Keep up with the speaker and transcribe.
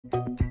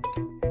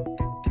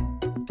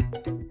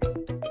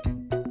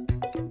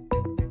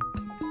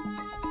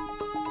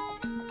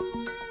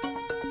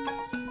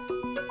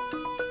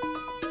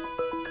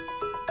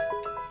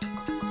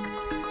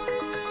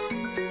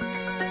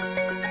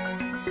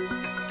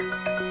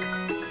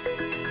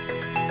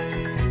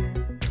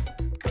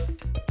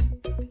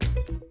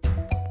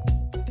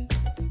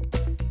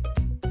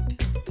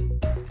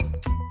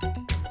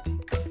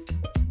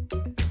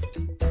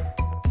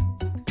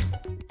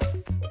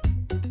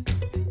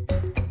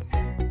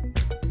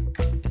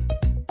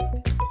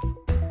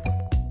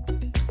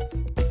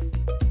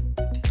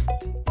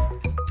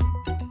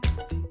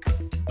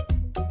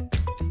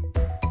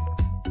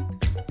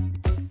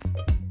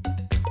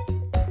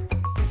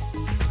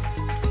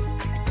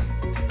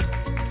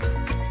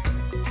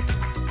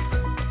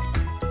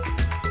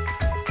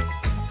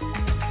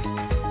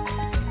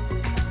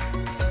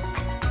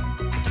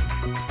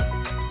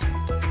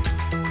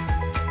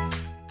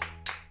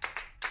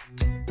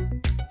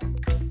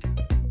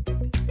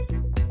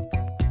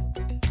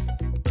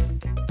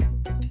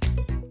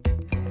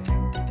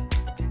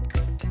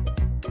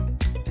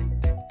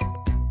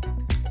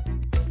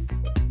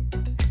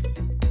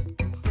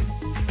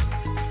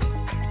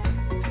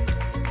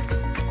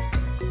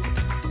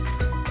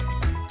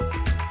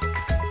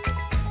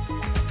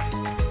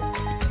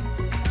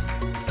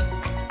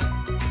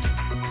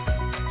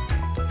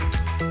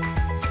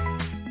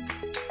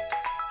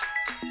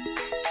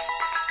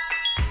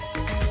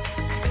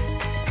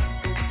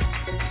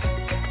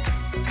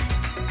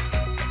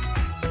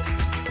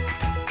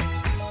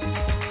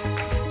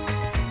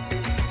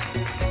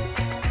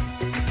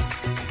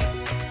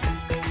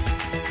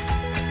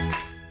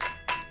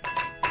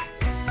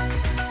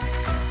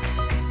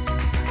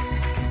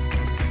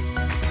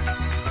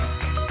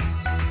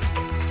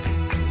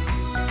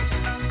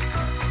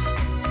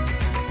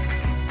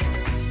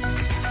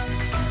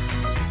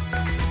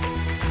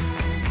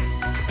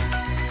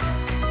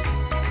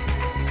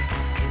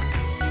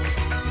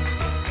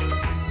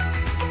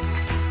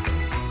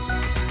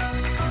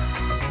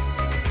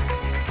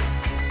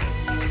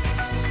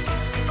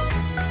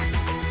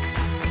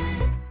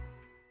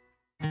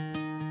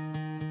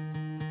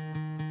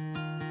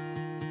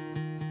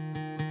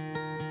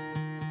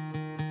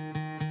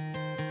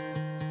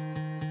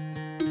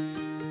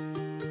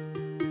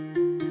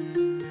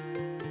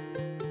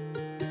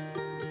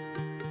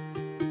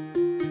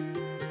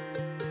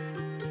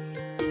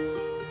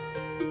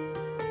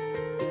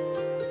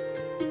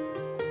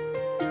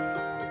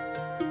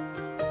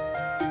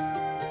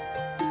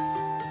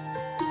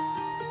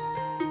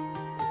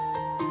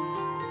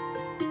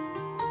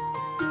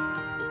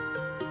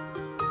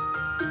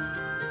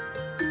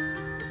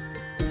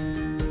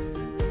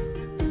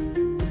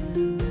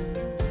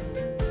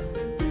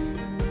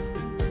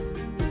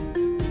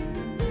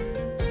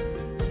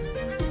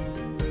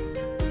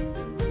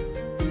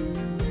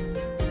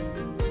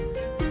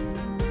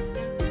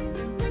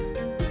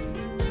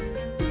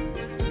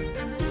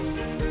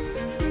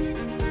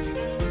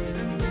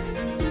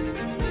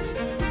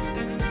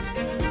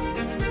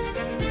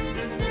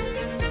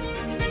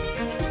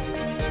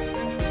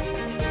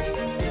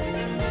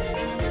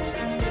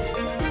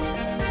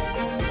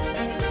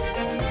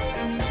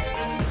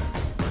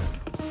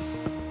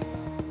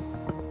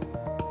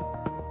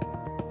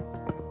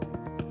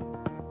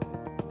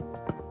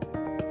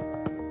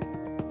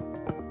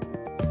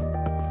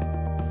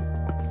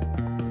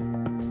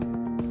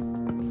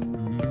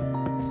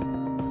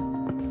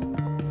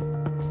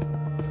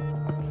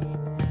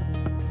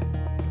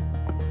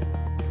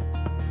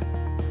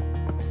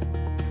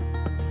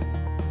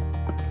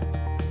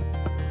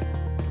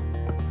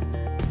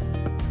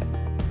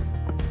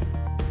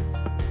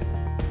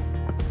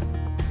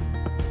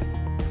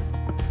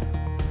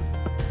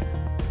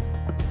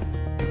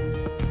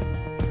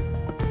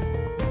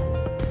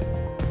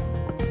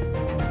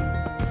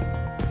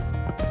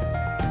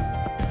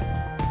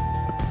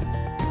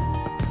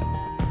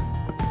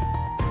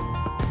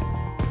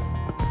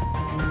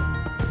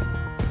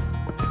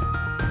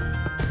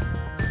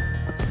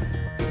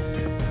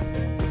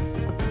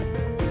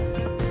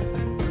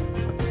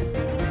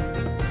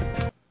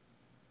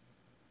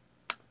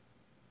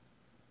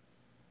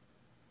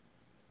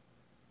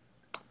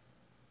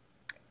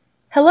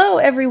Hello,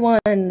 everyone.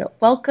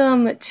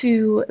 Welcome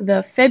to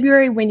the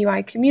February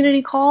WinUI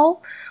community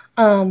call.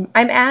 I'm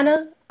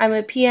Anna. I'm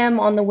a PM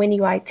on the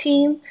WinUI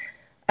team.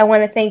 I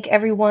want to thank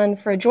everyone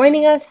for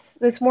joining us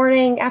this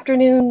morning,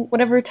 afternoon,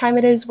 whatever time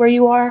it is where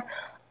you are.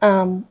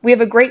 We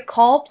have a great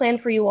call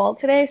planned for you all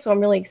today, so I'm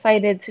really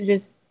excited to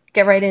just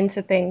get right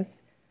into things.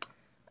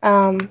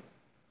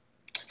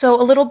 So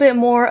a little bit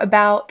more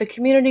about the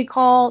community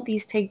call.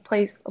 These take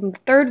place on the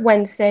third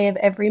Wednesday of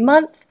every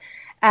month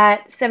at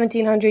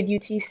 1700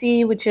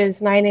 UTC, which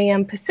is 9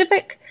 a.m.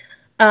 Pacific.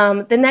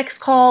 The next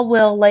call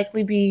will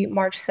likely be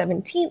March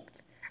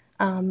 17th.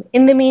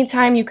 In the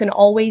meantime, you can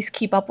always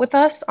keep up with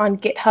us on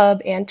GitHub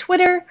and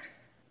Twitter.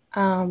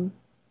 So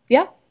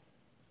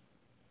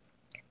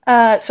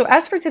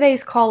as for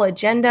today's call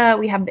agenda,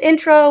 we have the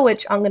intro,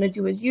 which I'm going to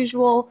do as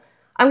usual.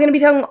 I'm going to be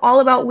talking all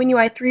about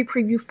WinUI 3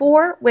 Preview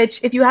 4,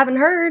 which, if you haven't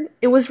heard,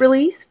 it was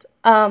released.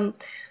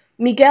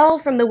 Miguel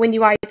from the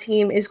WinUI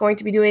team is going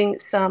to be doing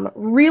some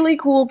really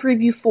cool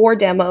Preview 4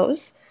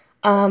 demos.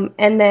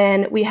 And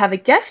then we have a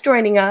guest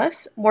joining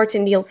us,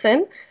 Morten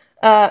Nielsen,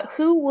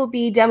 who will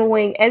be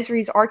demoing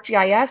ESRI's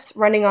ArcGIS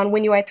running on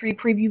WinUI 3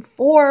 Preview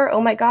 4.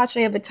 Oh my gosh, I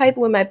have a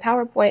typo in my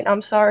PowerPoint.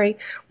 I'm sorry.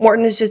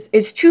 Morten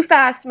is too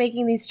fast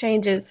making these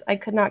changes. I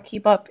could not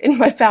keep up in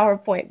my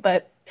PowerPoint,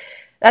 but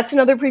that's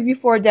another Preview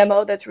 4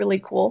 demo that's really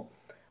cool.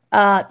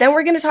 Then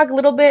we're going to talk a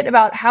little bit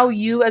about how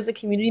you as a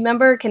community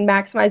member can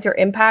maximize your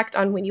impact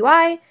on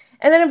WinUI.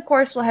 And then, of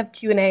course, we'll have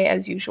Q&A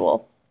as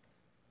usual.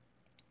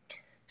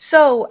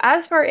 So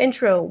as for our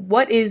intro,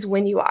 what is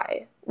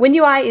WinUI?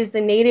 WinUI is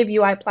the native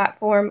UI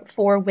platform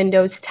for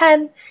Windows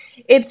 10.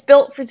 It's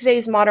built for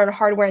today's modern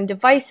hardware and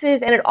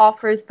devices, and it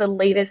offers the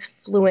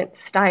latest Fluent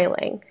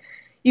styling.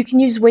 You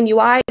can use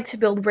WinUI to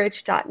build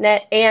rich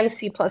 .NET and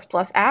C++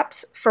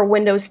 apps for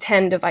Windows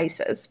 10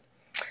 devices.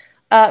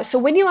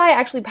 So WinUI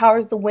actually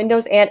powers the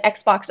Windows and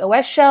Xbox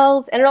OS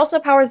shells, and it also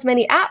powers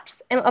many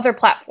apps and other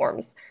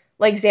platforms,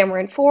 like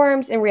Xamarin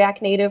Forms and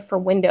React Native for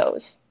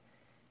Windows.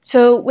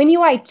 So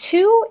WinUI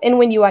 2 and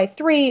WinUI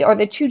 3 are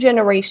the two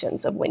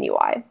generations of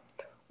WinUI.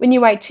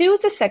 WinUI 2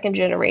 is the second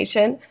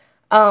generation,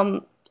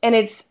 and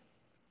it's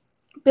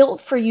built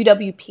for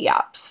UWP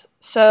apps.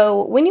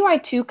 So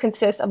WinUI 2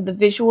 consists of the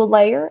visual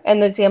layer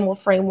and the XAML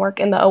framework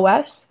in the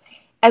OS,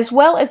 as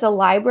well as a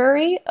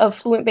library of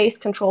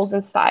Fluent-based controls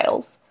and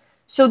styles.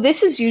 So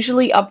this is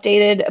usually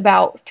updated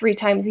about 3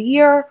 times a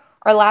year.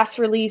 Our last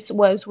release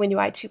was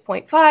WinUI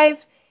 2.5,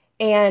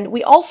 and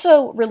we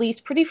also release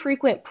pretty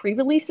frequent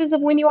pre-releases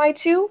of WinUI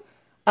 2.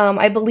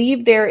 I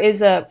believe there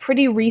is a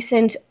pretty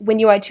recent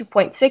WinUI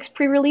 2.6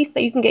 pre-release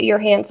that you can get your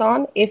hands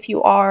on if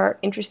you are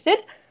interested.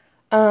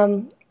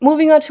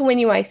 Moving on to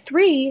WinUI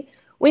 3,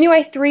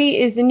 WinUI 3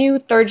 is a new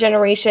third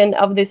generation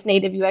of this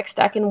native UX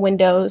stack in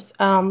Windows.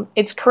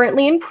 It's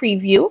currently in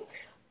preview.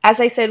 As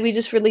I said, we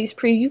just released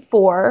Preview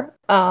 4.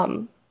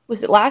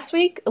 Was it last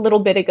week? A little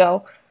bit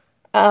ago.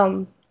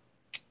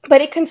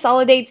 But it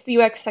consolidates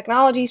the UX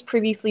technologies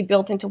previously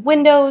built into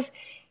Windows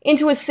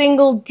into a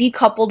single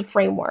decoupled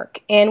framework.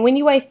 And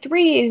WinUI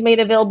 3 is made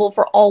available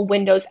for all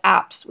Windows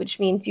apps, which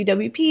means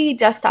UWP,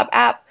 desktop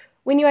app,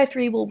 WinUI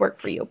 3 will work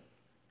for you.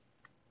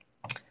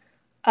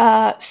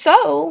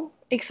 So,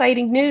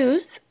 exciting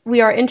news.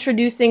 We are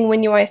introducing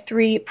WinUI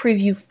 3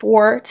 Preview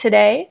 4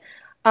 today.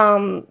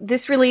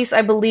 This release,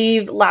 I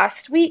believe,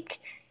 last week.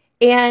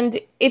 And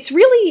it's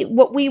really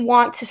what we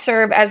want to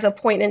serve as a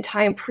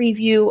point-in-time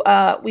preview.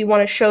 We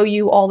want to show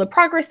you all the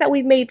progress that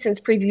we've made since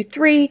Preview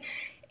 3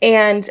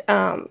 and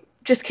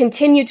just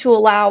continue to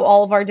allow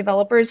all of our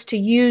developers to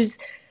use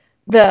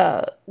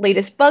the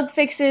latest bug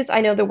fixes.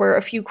 I know there were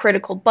a few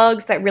critical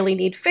bugs that really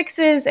need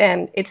fixes,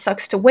 and it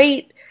sucks to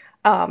wait.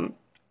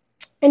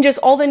 And just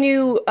all the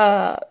new,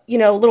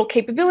 little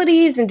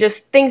capabilities and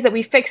just things that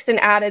we fixed and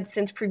added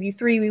since Preview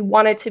 3. We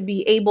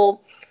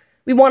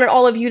wanted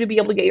all of you to be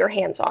able to get your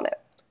hands on it.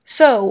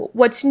 So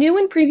what's new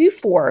in Preview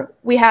 4?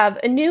 We have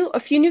a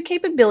few new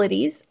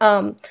capabilities.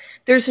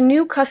 There's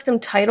new custom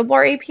title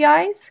bar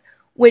APIs,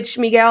 which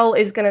Miguel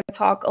is going to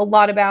talk a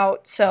lot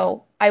about,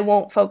 so I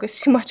won't focus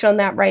too much on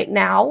that right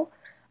now.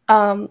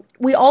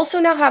 We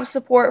also now have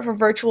support for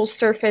virtual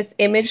surface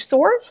image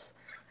source,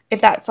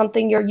 if that's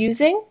something you're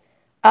using.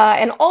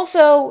 And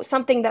also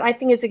something that I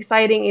think is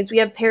exciting is we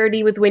have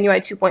parity with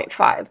WinUI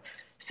 2.5.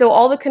 So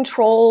all the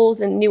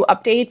controls and new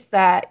updates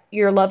that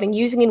you're loving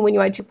using in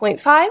WinUI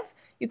 2.5,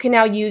 you can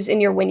now use in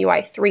your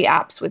WinUI 3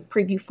 apps with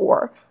Preview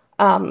 4.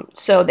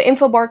 So the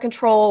info bar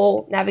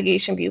control,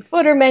 navigation view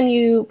footer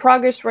menu,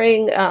 progress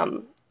ring,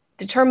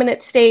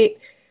 determinate state,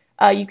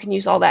 you can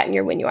use all that in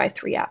your WinUI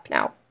 3 app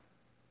now.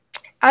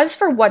 As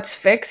for what's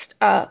fixed,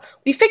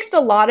 we fixed a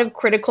lot of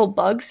critical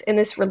bugs in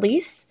this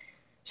release.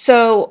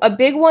 So a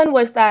big one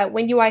was that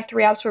WinUI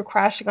 3 apps were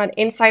crashing on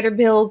insider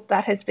builds.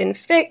 That has been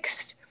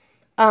fixed.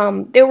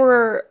 There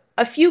were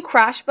a few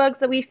crash bugs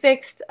that we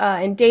fixed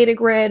in data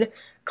grid,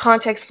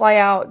 context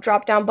flyout,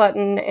 drop-down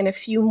button, and a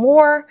few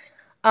more.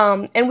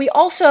 And we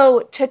also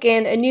took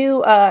in a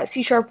new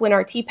C#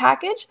 WinRT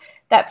package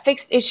that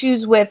fixed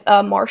issues with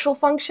Marshall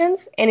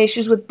functions and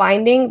issues with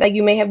binding that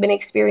you may have been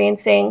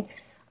experiencing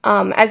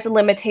as a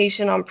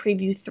limitation on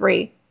Preview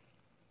 3.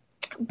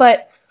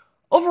 But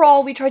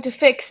overall, we tried to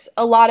fix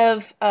a lot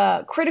of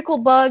critical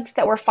bugs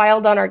that were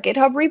filed on our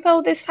GitHub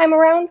repo this time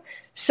around.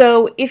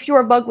 So if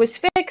your bug was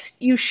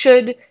fixed, you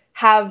should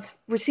have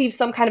received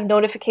some kind of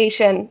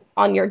notification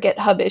on your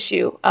GitHub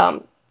issue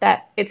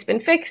that it's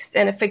been fixed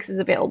and a fix is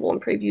available in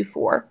Preview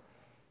 4.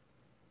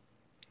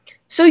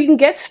 So you can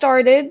get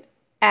started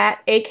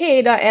at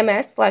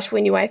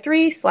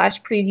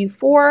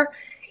aka.ms/winui3/preview4.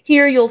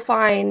 Here you'll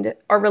find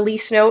our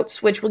release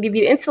notes, which will give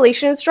you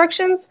installation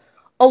instructions,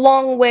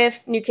 along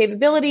with new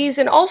capabilities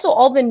and also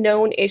all the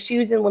known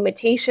issues and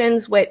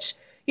limitations, which,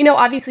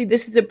 obviously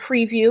this is a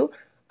preview.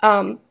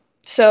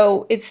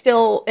 So it's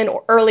still an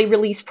early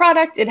release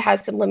product. It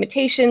has some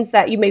limitations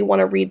that you may want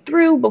to read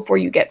through before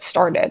you get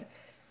started.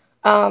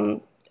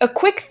 A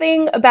quick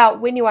thing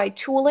about WinUI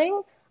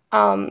tooling.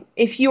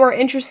 If you are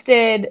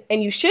interested,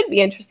 and you should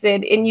be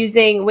interested in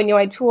using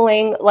WinUI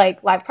tooling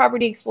like Live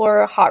Property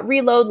Explorer, Hot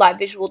Reload, Live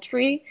Visual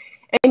Tree,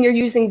 and you're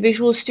using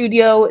Visual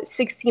Studio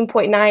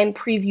 16.9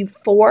 Preview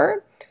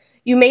 4,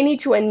 you may need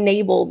to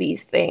enable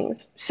these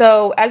things.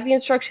 So as the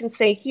instructions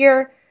say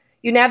here,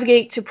 you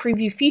navigate to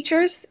Preview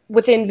Features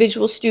within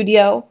Visual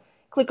Studio,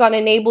 click on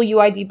Enable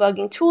UI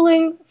Debugging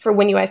Tooling for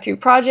WinUI 3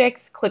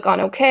 projects, click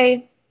on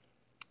OK.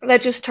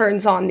 That just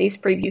turns on these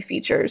preview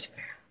features.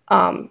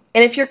 And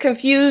if you're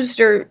confused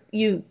or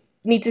you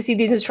need to see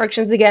these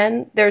instructions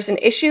again, there's an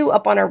issue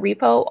up on our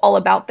repo all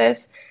about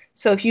this.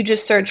 So if you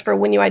just search for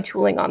WinUI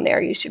tooling on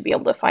there, you should be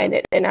able to find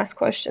it and ask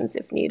questions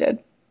if needed.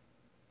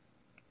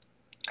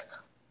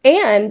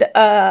 And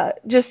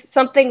just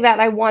something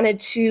that I wanted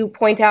to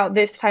point out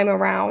this time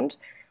around,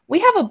 we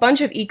have a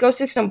bunch of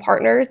ecosystem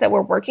partners that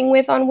we're working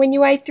with on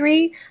WinUI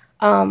 3.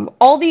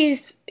 All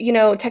these,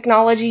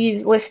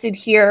 technologies listed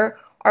here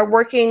are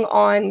working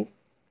on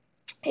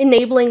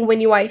enabling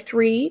WinUI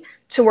 3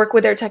 to work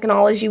with their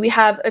technology. We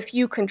have a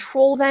few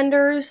control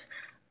vendors,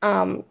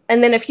 and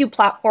then a few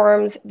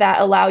platforms that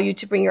allow you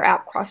to bring your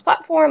app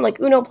cross-platform, like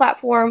Uno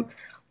platform.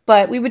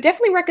 But we would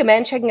definitely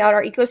recommend checking out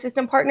our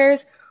ecosystem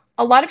partners.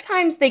 A lot of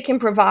times they can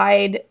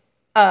provide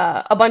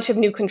a bunch of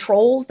new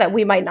controls that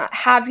we might not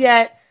have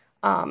yet.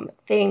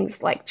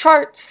 Things like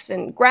charts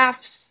and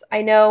graphs,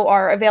 I know,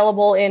 are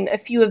available in a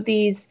few of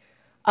these.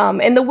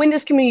 And the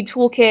Windows Community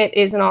Toolkit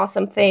is an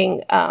awesome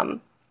thing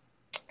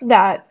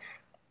that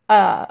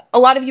a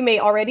lot of you may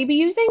already be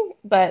using,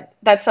 but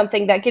that's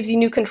something that gives you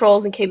new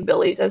controls and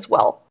capabilities as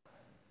well.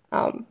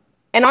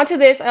 And onto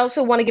this, I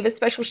also want to give a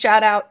special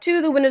shout out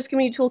to the Windows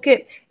Community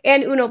Toolkit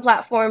and Uno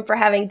platform for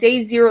having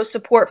day 0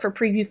 support for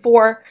Preview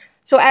 4.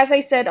 So as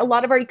I said, a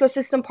lot of our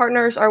ecosystem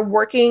partners are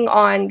working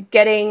on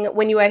getting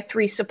WinUI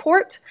 3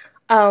 support,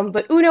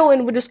 but Uno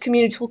and Windows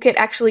Community Toolkit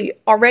actually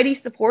already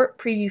support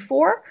Preview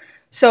 4.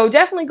 So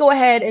definitely go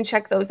ahead and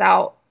check those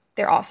out.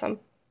 They're awesome.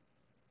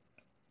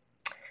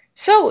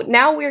 So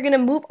now we're going to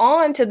move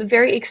on to the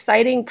very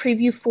exciting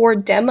Preview 4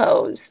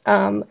 demos.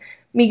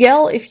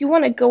 Miguel, if you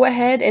want to go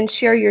ahead and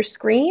share your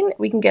screen,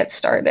 we can get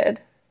started.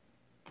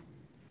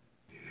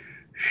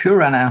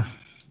 Sure, Anna.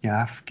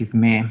 Yeah, give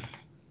me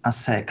a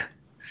sec.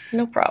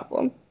 No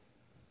problem.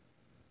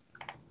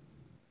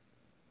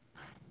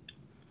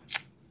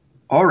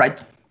 All right.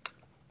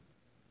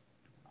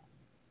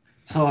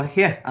 So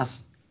here,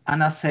 as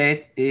Anna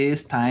said,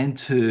 it's time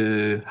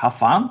to have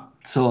fun.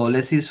 So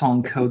let's see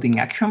some code in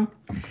action.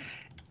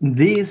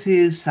 This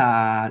is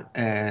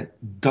a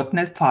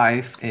 .NET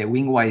 5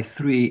 WinUI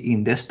 3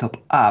 in desktop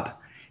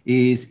app.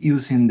 Is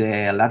using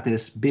the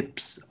latest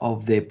bits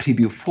of the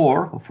Preview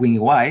 4 of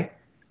WinUI.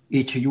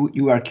 If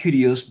you are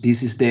curious,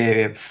 this is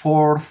the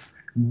 4th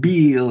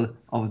build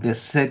of the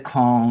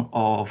 2nd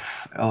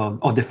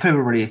of the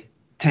February,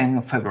 10th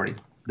of February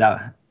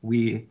that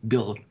we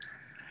built.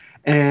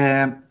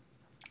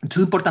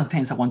 Two important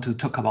things I want to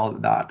talk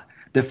about that.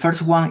 The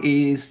first one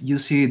is you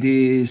see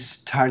this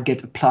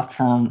target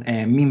platform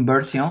min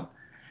version.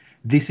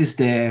 This is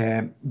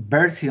the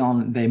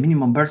version, the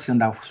minimum version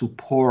that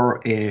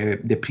support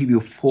the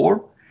Preview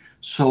 4.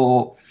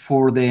 So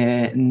for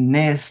the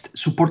next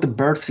supported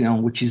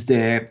version, which is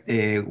the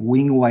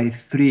WinUI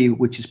 3,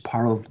 which is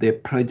part of the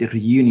Project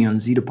Reunion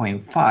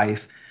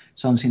 0.5,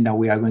 something that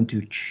we are going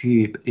to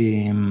ship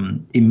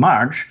in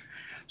March.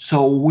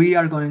 So we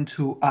are going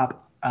to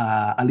up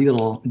a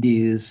little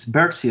this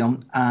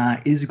version.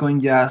 Is going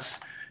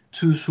just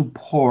to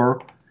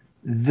support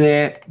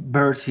the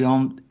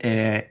version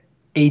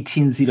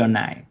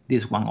 1809,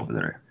 this one over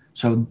there.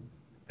 So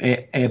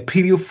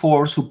Preview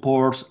 4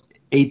 supports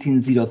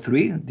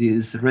 1803,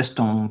 this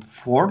Redstone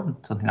 4,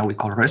 something that we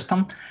call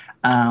Redstone.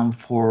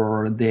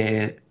 For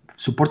the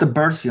supported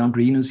version,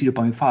 Reunion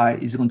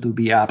 0.5 is going to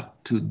be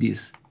up to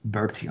this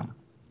version.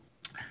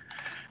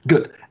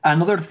 Good.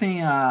 Another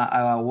thing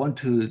I want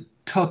to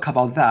talk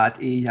about that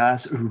is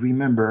just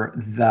remember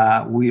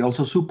that we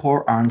also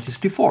support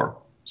ARM64.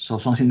 So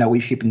something that we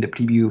ship in the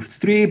Preview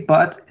 3,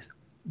 but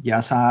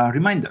just a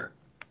reminder.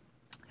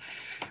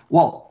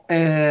 Well,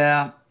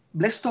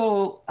 let's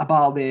talk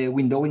about the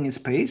windowing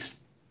space.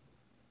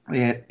 For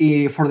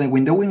the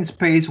windowing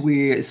space,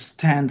 we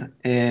extend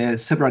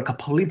several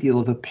capabilities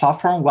of the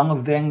platform. One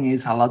of them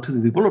is allowed to the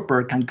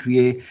developer can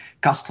create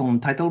custom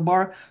title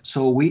bar.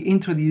 So we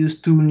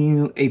introduced 2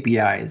 new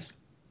APIs.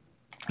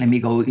 Let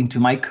me go into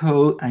my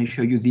code and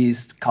show you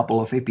these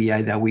couple of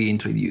API that we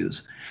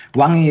introduced.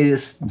 One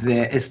is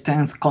the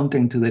extends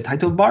content to the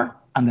title bar,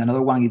 and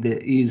another one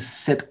is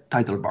set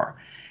title bar.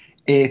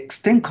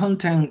 Extend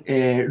content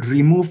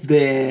remove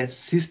the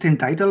system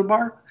title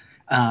bar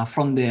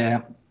from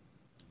the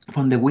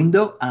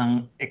window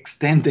and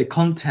extend the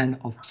content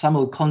of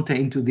sample content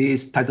into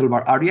this title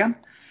bar area.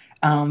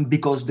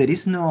 Because there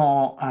is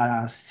no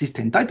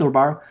system title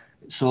bar,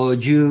 so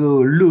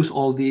you lose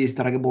all this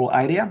draggable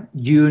area.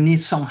 You need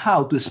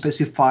somehow to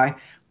specify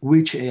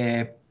which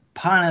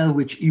panel,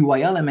 which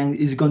UI element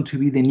is going to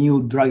be the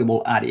new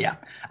draggable area.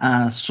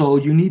 So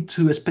you need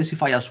to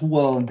specify as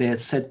well the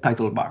set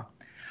title bar.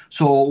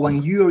 So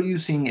when you are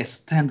using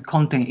extend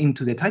content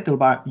into the title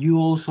bar, you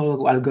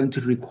also are going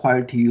to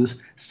require to use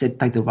set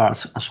title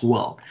bars as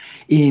well.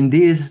 In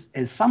this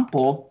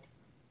example,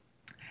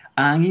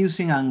 I'm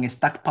using a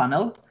stack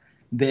panel.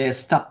 The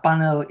stack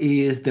panel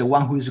is the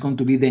one who is going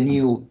to be the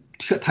new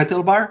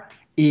title bar.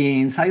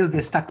 Inside of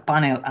the stack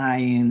panel,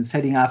 I'm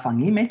setting up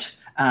an image,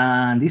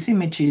 and this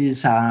image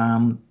is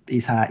a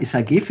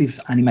GIF, it's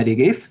animated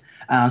GIF,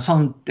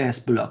 some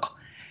text block.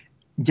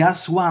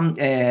 Just one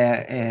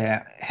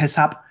heads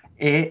up,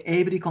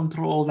 every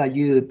control that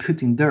you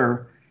put in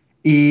there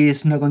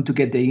is not going to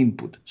get the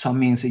input. So it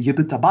means you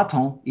put a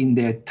button in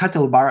the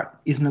title bar,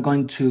 it's not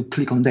going to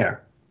click on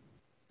there.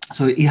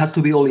 So it has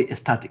to be only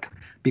static,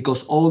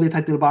 because all the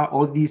title bar,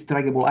 all these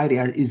draggable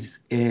area is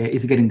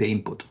getting the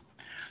input.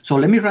 So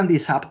let me run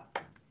this up.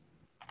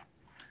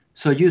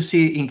 So you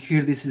see in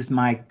here, this is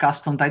my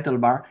custom title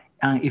bar.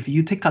 And if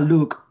you take a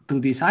look to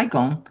this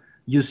icon,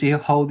 you see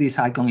how this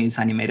icon is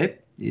animated,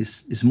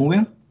 is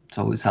moving.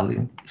 So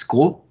it's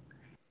cool.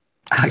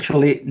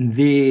 Actually,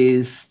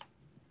 this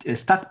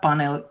stack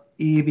panel,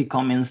 it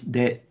becomes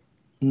the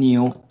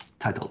new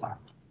title bar.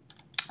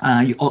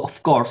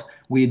 Of course,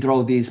 we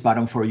draw this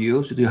button for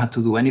you, so you don't have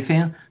to do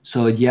anything.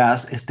 So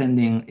just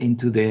extending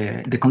into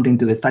the content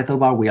to the title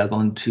bar, we are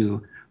going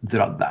to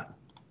drop that.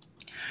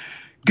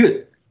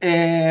 Good.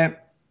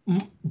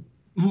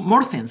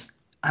 More things.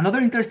 Another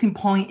interesting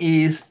point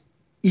is,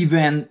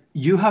 even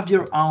you have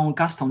your own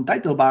custom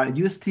title bar,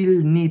 you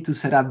still need to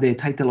set up the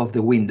title of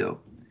the window.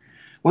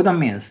 What that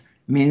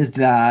means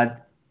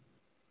that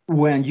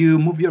when you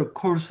move your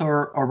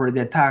cursor over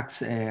the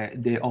text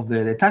of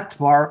the text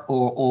bar,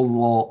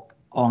 or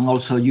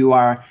also you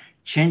are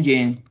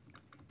changing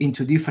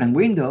into different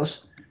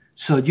windows,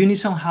 so you need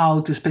somehow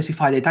to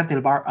specify the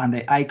title bar and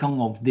the icon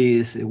of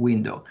this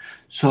window.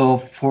 So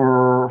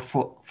for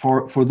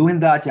doing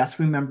that, just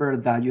remember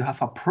that you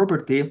have a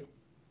property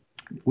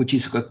which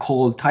is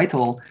called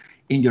title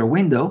in your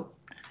window.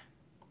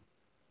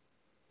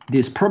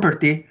 This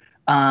property.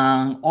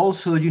 And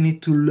also you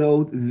need to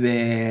load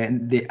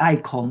the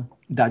icon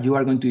that you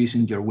are going to use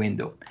in your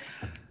window.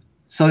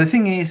 So the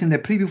thing is, in the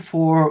preview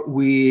 4,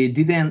 we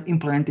didn't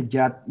implement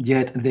yet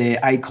the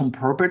icon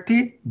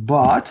property,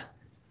 but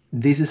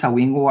this is a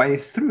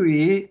WinUI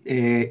 3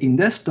 in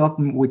desktop,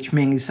 which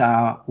means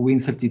a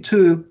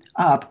Win32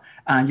 app,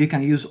 and you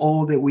can use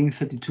all the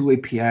Win32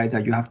 API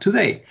that you have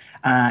today.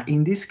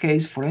 In this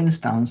case, for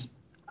instance,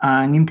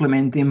 I'm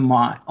implementing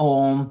my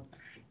own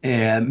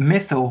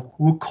method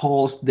who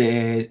calls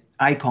the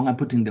icon I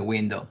put in the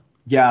window.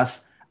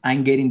 Just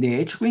I'm getting the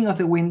edge wing of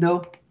the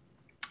window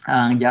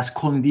and just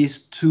calling these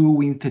two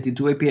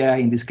Win32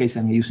 API. In this case,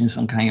 I'm using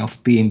some kind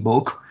of p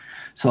invoke.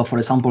 So for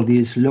example,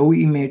 this load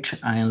image,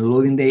 I'm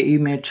loading the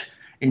image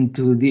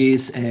into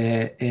this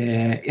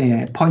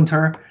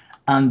pointer,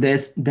 and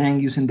then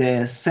using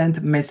the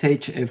send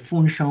message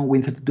function,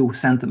 Win32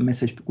 send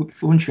message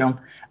function,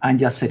 and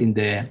just setting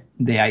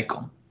the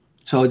icon.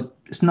 So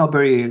it's not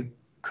very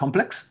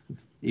complex.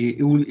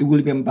 It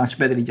will be much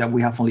better if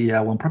we have only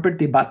one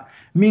property. But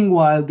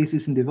meanwhile, this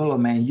is in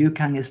development. You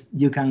can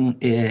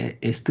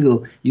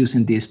still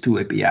using these two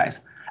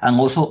APIs, and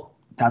also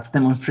that's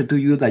demonstrate to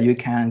you that you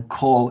can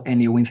call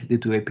any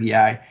Win32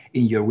 API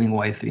in your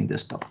WinUI 3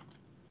 desktop.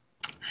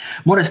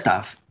 More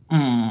stuff.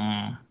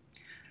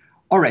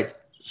 All right.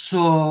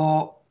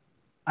 So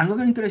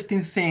another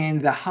interesting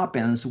thing that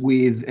happens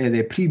with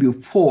the preview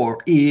 4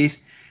 is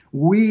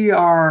we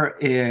are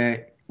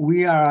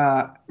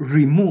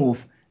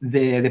remove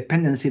the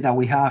dependency that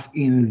we have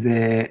in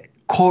the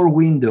core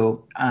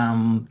window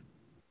and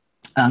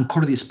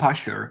core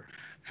dispatcher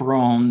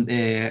from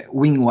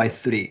WinUI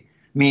 3.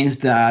 Means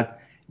that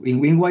in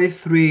WinUI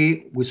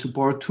 3 we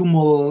support two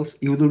models,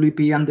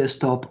 UWP and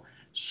desktop.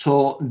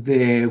 So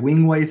the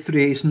WinUI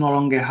 3 is no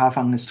longer have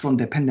a strong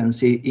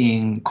dependency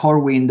in core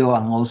window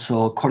and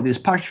also core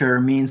dispatcher.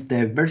 Means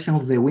the version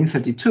of the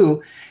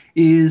Win32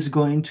 is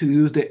going to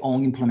use their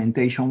own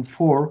implementation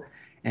for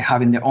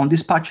having their own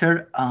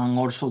dispatcher and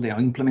also their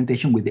own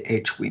implementation with the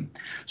HWin.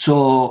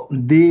 So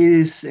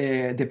this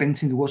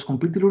dependency was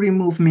completely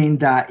removed, meaning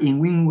that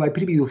in WinUI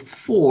Preview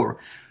 4,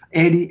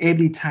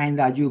 every time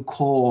that you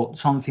call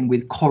something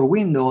with core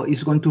window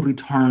is going to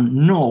return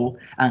null,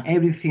 and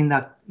every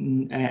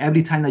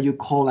time that you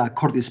call a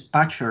core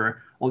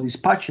dispatcher or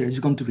dispatcher is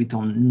going to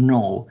return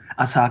null.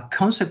 As a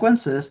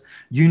consequences,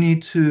 you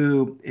need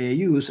to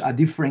use a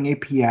different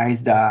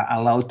APIs that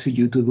allow to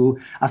you to do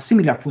a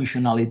similar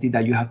functionality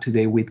that you have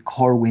today with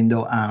core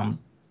window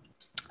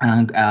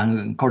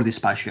and core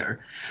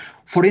dispatcher.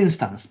 For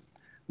instance,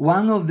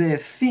 one of the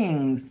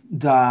things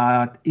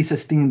that is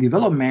still in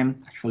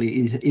development, actually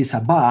is a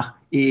bug,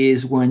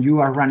 is when you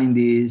are running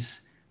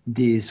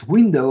this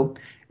window,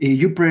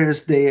 you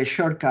press the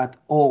shortcut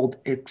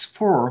Alt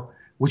X4,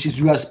 which is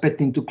you are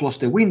expecting to close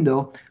the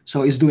window,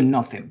 so it's doing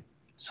nothing.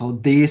 So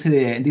this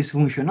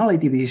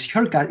functionality, this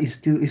shortcut is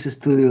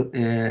still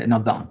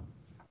not done.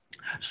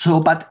 So,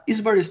 but it's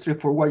very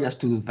straightforward just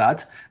to do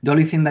that. The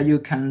only thing that you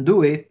can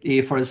do it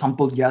is, for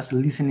example, just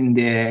listening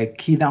the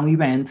key down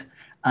event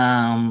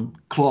and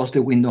close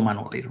the window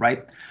manually,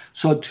 right?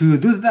 So to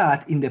do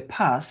that in the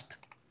past,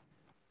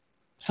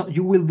 so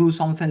you will do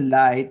something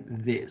like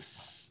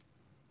this.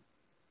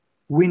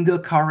 Window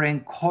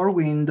current core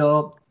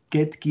window,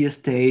 get key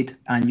state,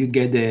 and you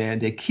get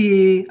the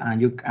key, and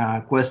you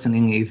are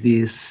questioning if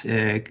this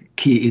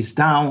key is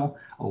down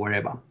or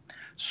whatever.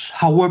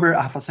 However,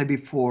 as I said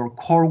before,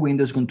 core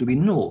window is going to be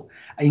null.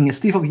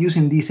 Instead of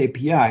using this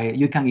API,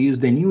 you can use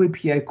the new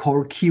API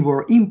core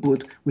keyboard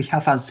input, which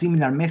have a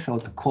similar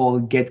method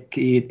called get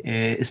key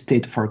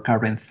state for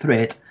current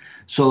thread.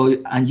 So,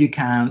 and you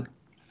can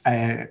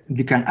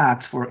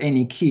ask for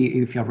any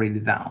key if you're already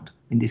down.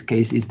 In this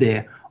case, is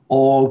the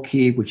all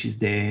key, which is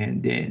the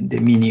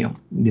menu,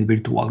 the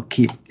virtual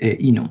key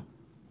enum.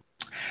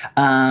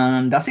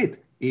 And that's it.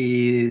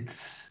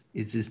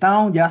 It's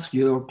down, just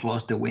you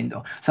close the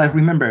window. So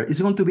remember,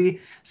 it's going to be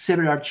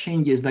several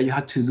changes that you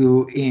have to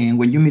do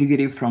when you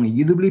migrate from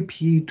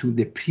UWP to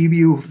the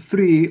preview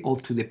 3 or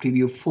to the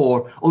preview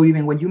 4, or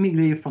even when you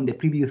migrate from the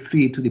preview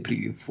 3 to the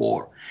preview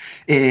 4.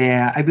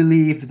 I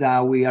believe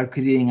that we are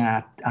creating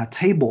a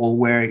table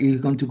where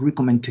it's going to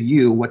recommend to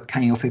you what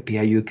kind of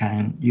API you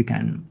can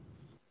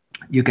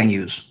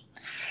use.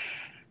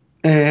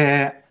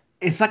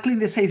 Exactly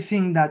the same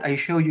thing that I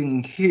show you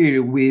in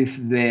here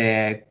with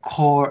the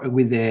core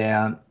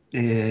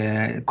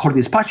core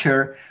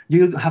dispatcher.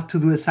 You have to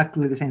do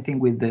exactly the same thing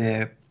with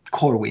the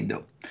core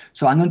window.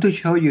 So I'm going to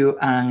show you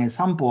an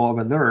example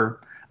over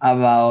there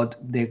about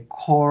the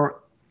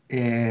core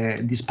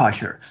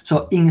dispatcher.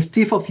 So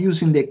instead of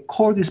using the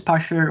core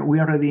dispatcher, we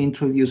already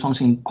introduced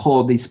something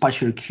called the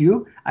dispatcher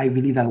queue. I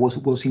believe that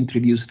was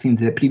introduced in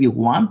the previous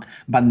one,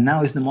 but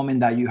now is the moment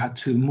that you have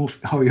to move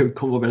all your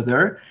code over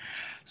there.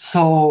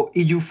 So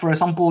if you, for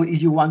example, if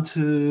you want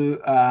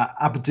to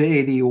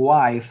update the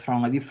UI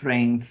from a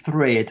different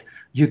thread,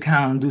 you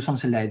can do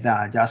something like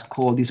that. Just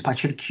call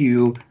dispatcher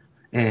queue.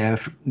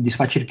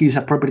 Dispatcher queue is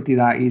a property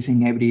that is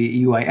in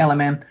every UI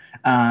element.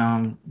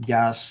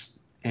 Just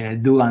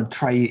do and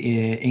try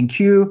in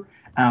queue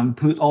and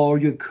put all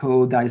your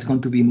code that is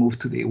going to be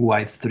moved to the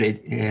UI thread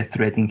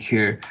in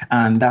here.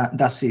 And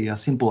that's it,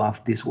 as simple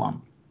as this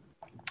one.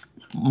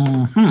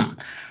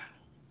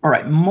 All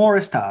right,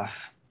 more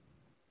stuff.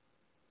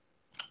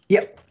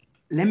 Yep,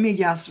 let me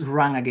just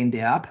run again the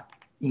app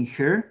in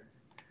here.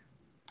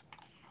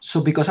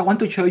 So because I want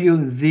to show you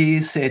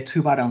these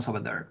two buttons over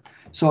there.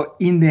 So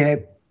in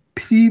the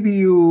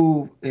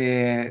preview,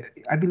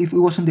 I believe it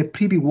was in the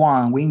preview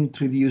one, we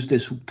introduced the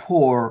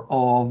support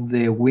of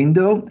the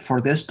window for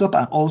desktop,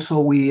 and also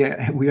we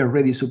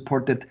already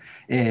supported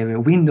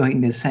window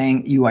in the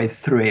same UI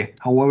thread.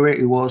 However,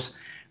 it was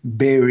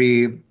in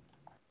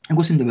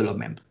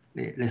development.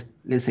 Let's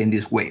say in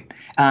this way.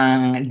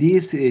 And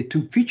these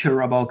two features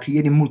about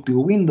creating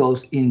multiple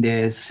windows in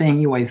the same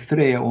UI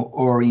thread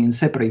or in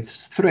separate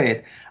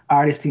thread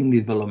are still in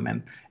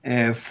development.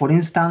 For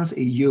instance,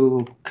 if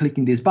you click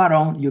in this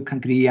button, you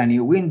can create a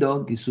new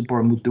window, this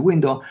support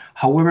multi-window.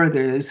 However,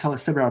 there is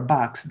several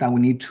bugs that we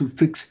need to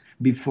fix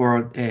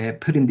before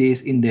putting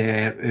this in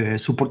the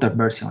supported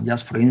version.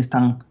 Just for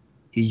instance,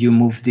 if you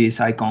move this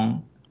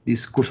icon,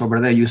 this cursor over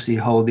there, you see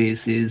how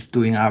this is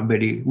doing a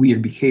very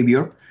weird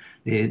behavior.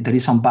 There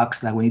is some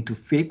bugs that we need to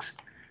fix.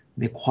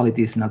 The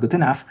quality is not good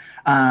enough.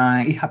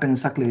 It happens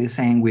exactly the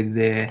same with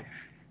the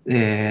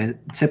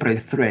separate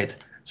thread.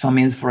 So it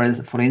means, for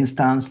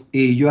instance,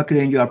 if you are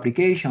creating your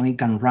application, it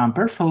can run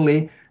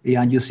perfectly,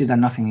 and you see that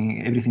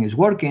everything is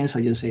working. So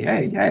you say,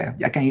 hey, yeah,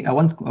 I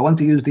want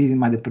to use this in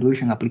my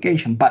production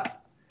application.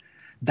 But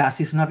that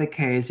is not the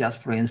case.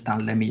 Just for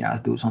instance, let me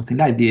just do something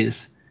like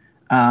this,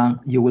 and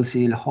you will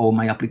see how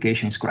my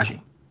application is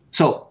crashing.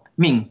 So,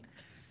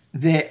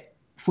 the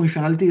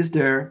functionality is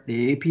there,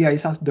 the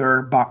APIs are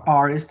there, but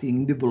are still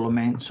in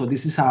development. So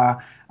this is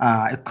a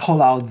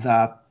call out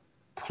that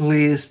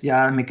please,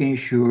 making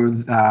sure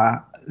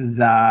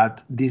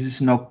that this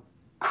is not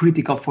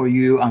critical for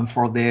you and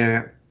for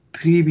the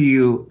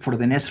preview for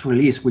the next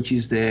release, which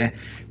is the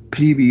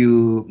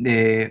preview,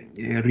 the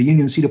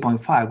Reunion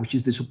 0.5, which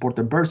is the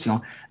supported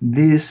version.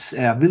 This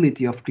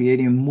ability of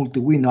creating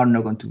multi-window are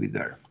not going to be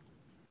there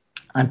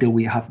until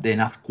we have the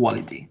enough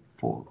quality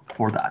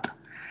for that.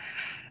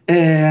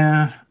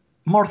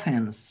 More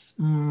things.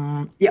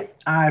 Yeah,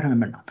 I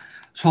remember now.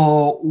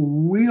 So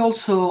we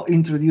also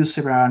introduced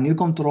several new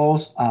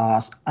controls,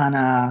 as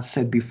Anna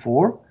said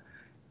before.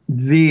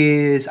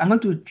 I'm going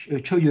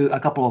to show you a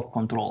couple of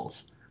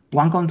controls.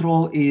 One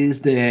control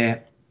is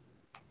the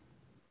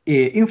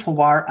info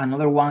bar.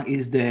 Another one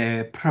is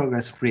the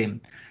progress screen.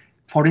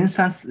 For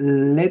instance,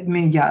 let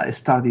me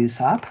start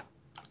this up.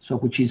 So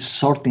which is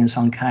sorting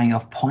some kind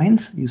of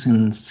points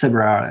using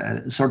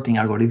several sorting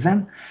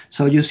algorithm.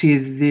 So you see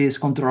this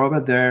control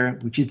over there,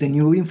 which is the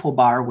new info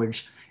bar,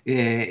 which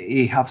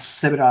it has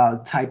several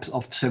types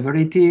of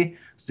severity.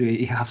 So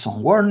it has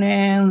some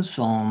warnings,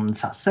 some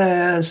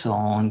success,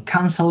 some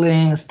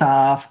canceling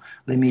stuff.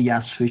 Let me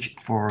just switch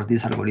for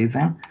this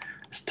algorithm.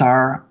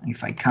 star.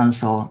 If I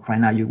cancel right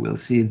now, you will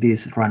see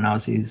this right now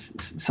is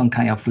some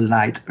kind of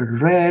light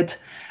red.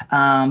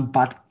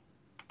 But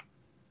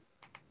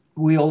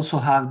we also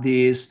have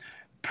this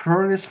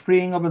progress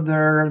screen over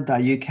there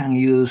that you can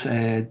use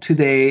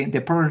today.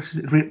 The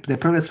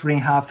progress screen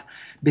have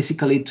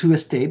basically two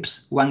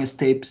steps. One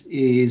step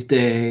is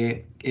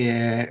the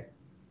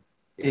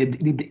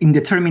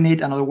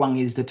indeterminate. Another one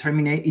is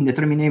determinate.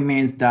 Indeterminate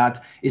means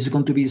that it's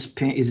going to be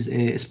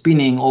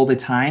spinning all the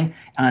time,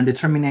 and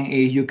determinate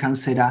is you can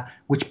set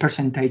which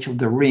percentage of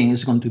the ring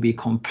is going to be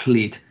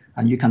complete,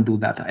 and you can do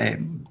that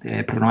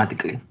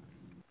programmatically.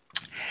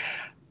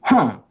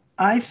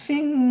 I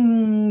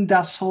think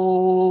that's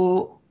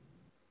all.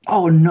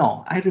 Oh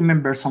no, I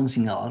remember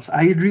something else.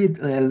 I read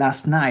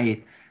last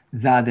night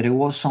that there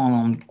was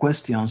some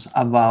questions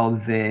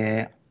about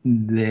the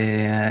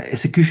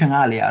execution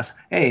alias.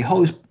 Hey,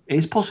 how is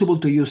it possible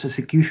to use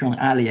execution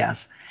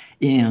alias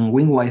in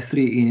WinUI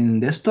 3 in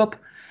desktop?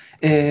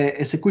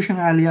 Execution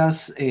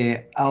alias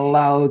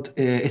allowed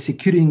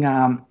executing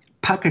a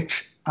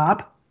package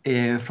app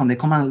from the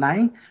command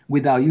line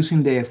without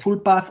using the full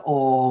path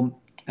or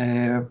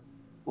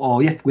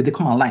with the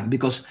command line,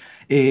 because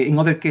in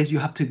other case you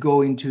have to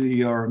go into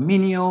your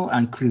menu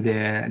and click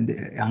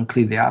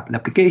the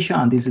application,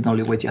 and this is the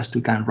only way just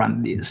to can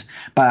run this.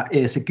 But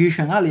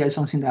execution alias is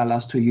something that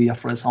allows to you,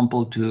 for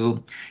example, to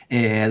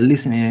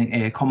listen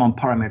a command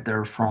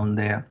parameter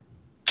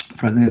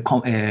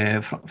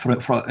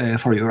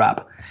for your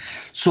app.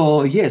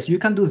 So yes, you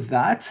can do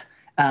that.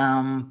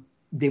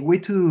 The way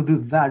to do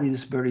that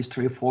is very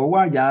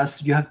straightforward.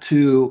 Just you have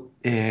to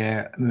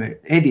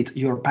edit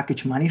your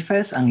package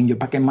manifest, and in your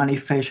package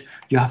manifest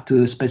you have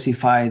to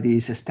specify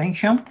this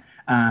extension,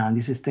 and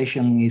this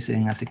extension is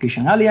an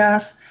execution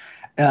alias.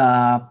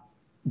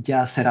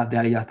 Just set up the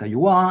alias that you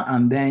want,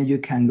 and then you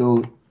can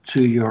go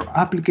to your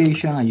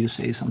application and you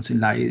say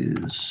something like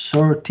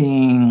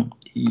sorting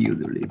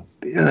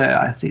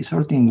I say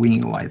sorting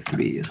WinUI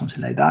 3,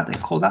 something like that. I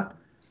call that.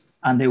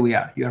 And there we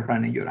are, you are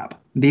running your app.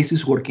 This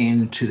is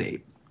working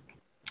today.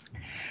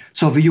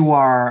 So if you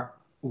are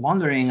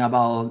wondering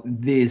about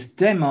this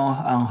demo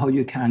and how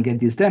you can get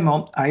this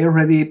demo, I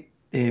already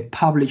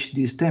published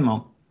this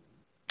demo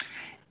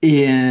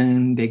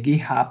in the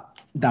GitHub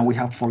that we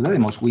have for the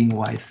demos,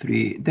 WinUI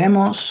 3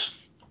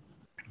 demos.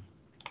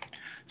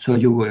 So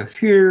you go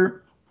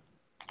here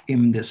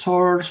in the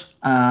source,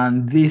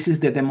 and this is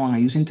the demo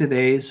I'm using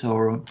today.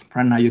 So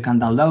right now you can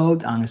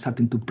download and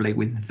starting to play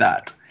with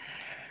that.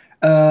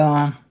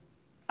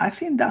 I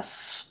think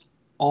that's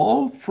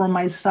all from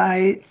my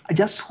side.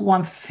 Just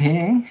one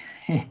thing.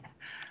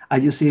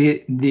 As you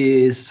see,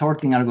 the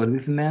sorting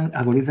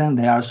algorithm,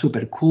 they are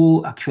super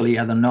cool. Actually,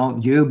 I don't know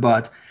you,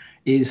 but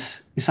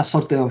it's a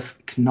sort of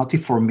hypnotic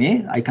for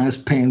me. I can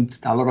spend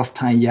a lot of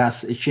time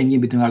just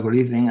changing between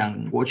algorithm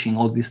and watching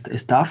all this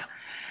stuff.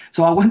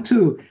 So I want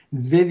to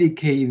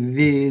dedicate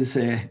this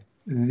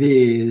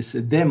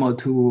demo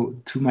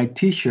to my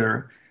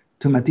teacher.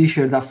 To my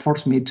teacher that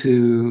forced me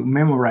to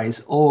memorize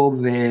all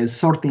the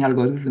sorting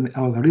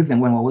algorithm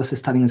when I was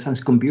studying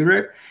science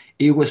computer.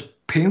 It was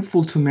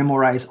painful to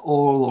memorize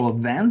all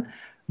of them,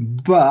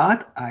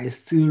 but I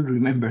still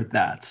remember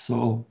that.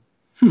 So,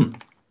 all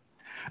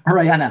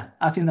right, Anna,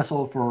 I think that's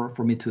all for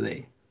me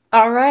today.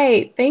 All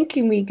right. Thank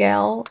you,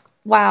 Miguel.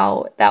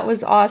 Wow, that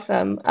was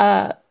awesome.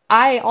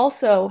 I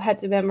also had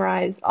to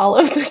memorize all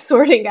of the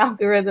sorting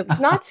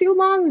algorithms not too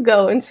long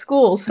ago in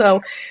school.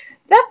 So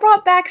that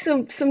brought back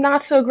some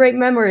not so great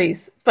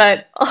memories,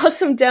 but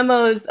awesome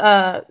demos,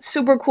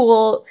 super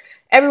cool.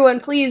 Everyone,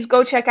 please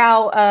go check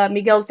out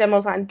Miguel's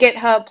demos on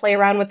GitHub, play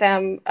around with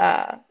them.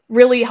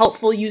 Really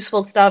helpful,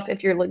 useful stuff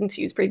if you're looking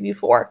to use Preview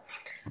 4.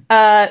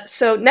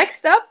 So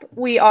next up,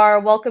 we are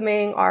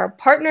welcoming our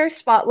partner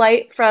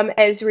spotlight from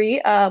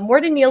ESRI.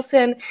 Morten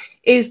Nielsen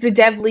is the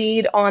dev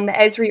lead on the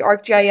ESRI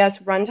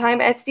ArcGIS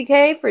Runtime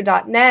SDK for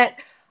 .NET.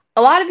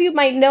 A lot of you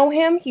might know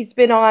him. He's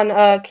been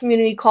on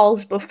community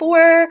calls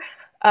before.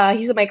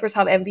 He's a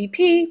Microsoft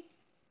MVP,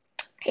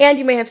 and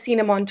you may have seen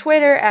him on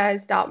Twitter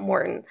as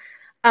 .Morten.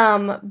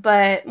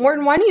 But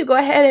Morten, why don't you go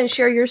ahead and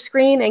share your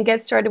screen and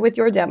get started with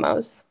your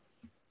demos?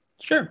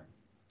 Sure.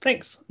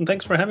 Thanks. And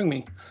thanks for having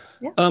me.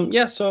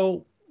 Yeah.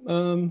 So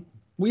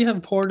we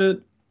have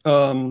ported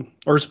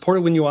or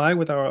supported WinUI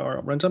with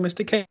our runtime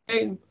SDK.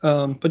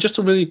 But just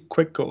to really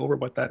quick go over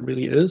what that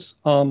really is.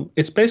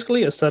 It's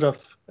basically a set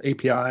of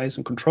APIs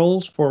and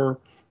controls for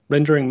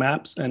rendering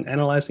maps and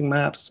analyzing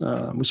maps,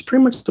 which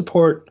pretty much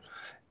support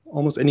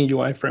almost any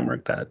UI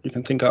framework that you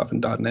can think of in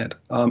 .NET.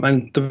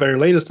 And the very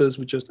latest is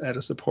we just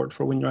added support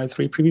for WinUI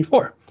 3 Preview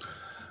 4.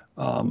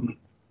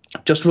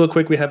 Just real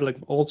quick, we have like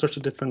all sorts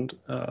of different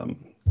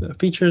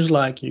features,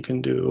 like you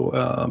can do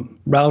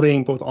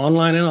routing both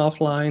online and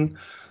offline,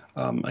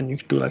 and you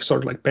can do like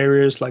sort of like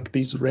barriers, like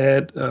these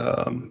red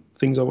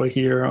things over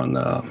here on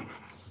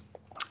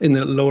in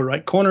the lower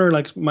right corner,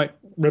 like might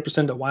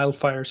represent a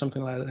wildfire or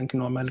something like that, and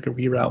can automatically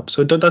reroute.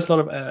 So it does a lot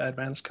of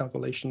advanced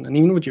calculation, and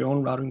even with your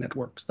own routing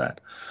networks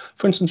that,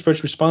 for instance,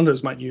 first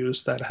responders might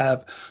use that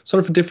have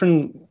sort of a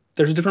different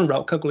there's a different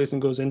route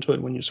calculation goes into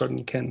it when you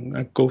suddenly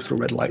can go through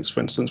red lights, for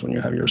instance, when you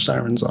have your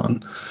sirens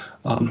on.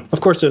 Of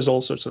course, there's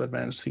all sorts of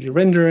advanced 3D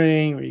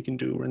rendering, where you can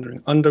do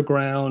rendering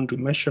underground, do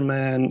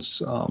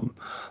measurements.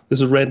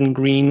 There's a red and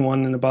green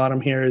one in the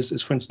bottom here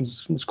is for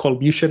instance, it's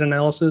called viewshed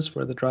analysis,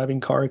 where the driving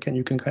car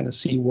you can kind of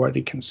see what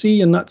it can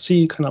see and not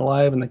see kind of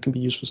live, and that can be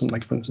used for something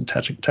like, for instance,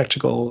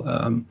 tactical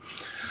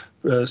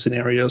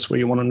scenarios where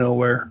you want to know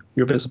where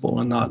you're visible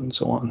and not, and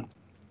so on.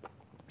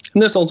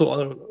 And there's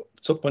also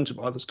a bunch of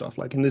other stuff.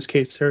 Like in this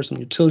case, there's some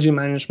utility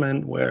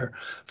management where,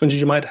 for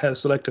instance, you might have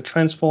select a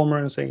transformer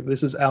and say, if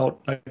this is out,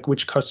 like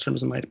which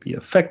customers might be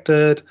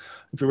affected,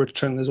 if you were to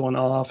turn this one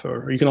off.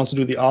 Or you can also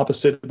do the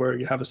opposite, where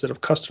you have a set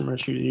of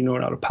customers you know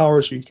are out of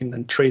power, so you can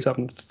then trace up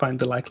and find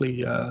the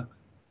likely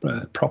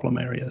problem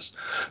areas.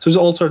 So there's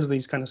all sorts of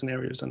these kind of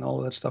scenarios, and all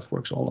of that stuff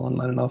works all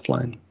online and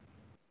offline.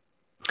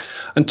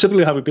 And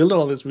typically how we build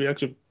all this, we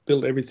actually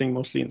build everything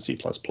mostly in C++.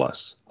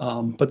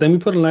 But then we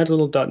put a nice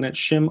little .NET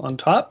shim on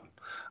top.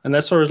 And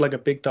that's sort of like a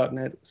big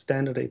 .NET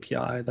standard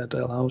API that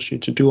allows you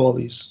to do all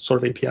these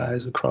sort of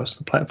APIs across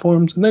the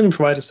platforms. And then we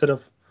provide a set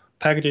of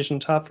packages on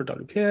top for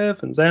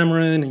WPF and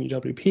Xamarin and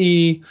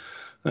UWP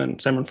and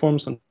Xamarin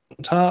Forms on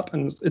top.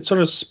 And it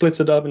sort of splits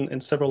it up in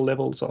several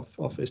levels of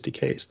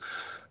SDKs.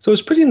 So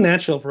it's pretty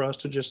natural for us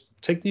to just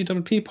take the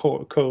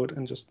UWP code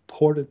and just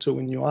port it to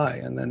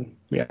WinUI. And then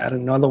we add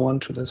another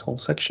one to this whole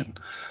section.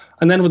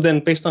 And then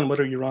based on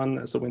whether you run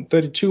as a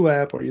Win32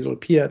 app or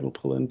UWP app, we'll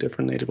pull in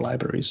different native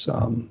libraries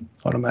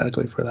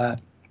automatically for that.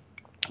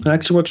 It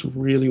actually works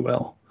really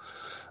well.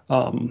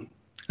 And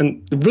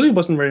it really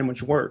wasn't very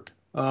much work.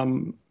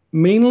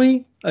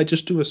 Mainly, I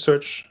just do a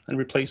search and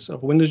replace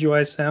of Windows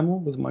UI SAML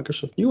with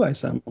Microsoft UI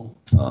SAML.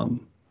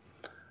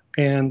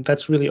 And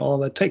that's really all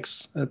that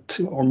takes,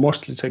 or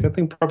mostly take. I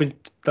think probably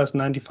does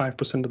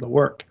 95% of the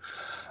work.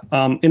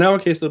 In our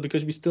case, though,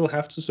 because we still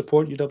have to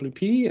support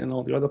UWP and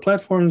all the other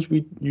platforms,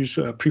 we use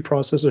a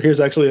preprocessor. Here's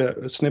actually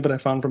a snippet I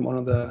found from one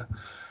of the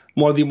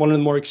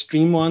more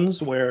extreme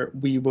ones, where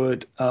we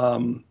would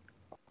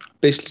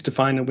basically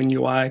define a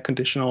WinUI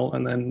conditional,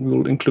 and then we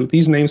will include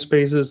these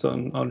namespaces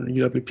on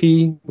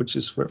UWP, which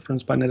is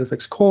referenced by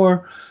NetFX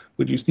Core.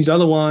 We'd use these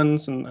other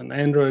ones and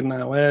Android and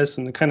iOS,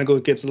 and it kind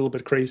of gets a little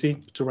bit crazy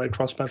to write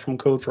cross-platform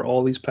code for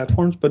all these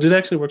platforms, but it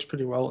actually works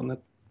pretty well, and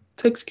that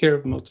takes care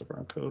of most of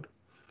our code.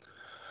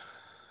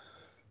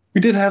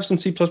 We did have some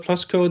C++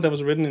 code that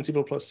was written in C++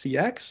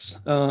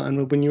 CX, and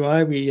with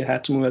WinUI, we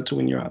had to move that to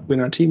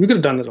WinRT. We could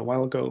have done that a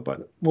while ago,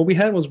 but what we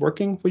had was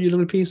working for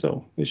UWP,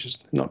 so it's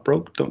just not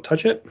broke, don't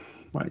touch it.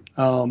 Right.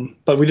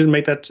 But we didn't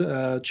make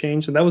that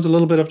change, and that was a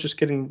little bit of just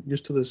getting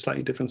used to the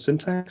slightly different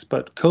syntax,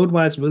 but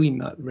code-wise, really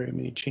not very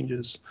many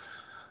changes.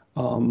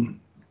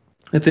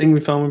 The thing we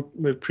found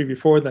with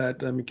Pre-V4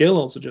 that Miguel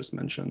also just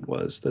mentioned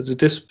was that the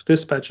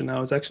dispatcher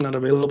now is actually not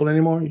available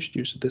anymore. You should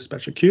use the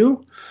dispatcher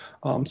queue.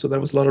 So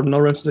there was a lot of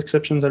no-reference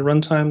exceptions at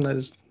runtime that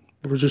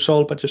was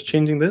resolved by just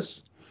changing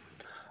this.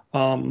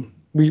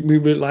 We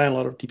rely on a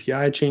lot of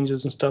DPI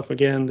changes and stuff.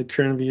 Again, the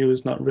current view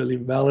is not really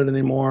valid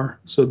anymore.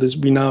 So there's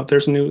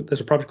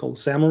a project called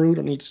SAMLroot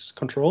on each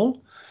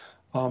control,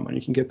 and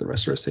you can get the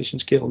restoration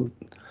scale.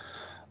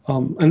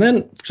 And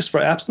then just for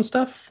apps and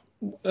stuff,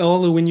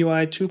 all the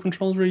WinUI 2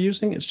 controls we're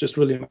using, it's just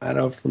really a matter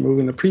of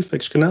removing the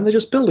prefix, because now they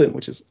just build it,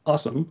 which is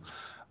awesome.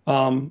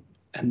 And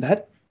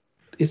that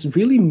is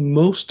really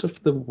most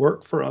of the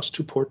work for us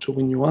to port to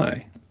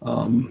WinUI.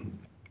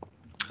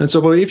 And so,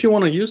 but if you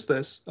want to use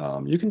this,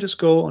 you can just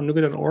go on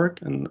nougat.org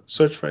and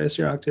search for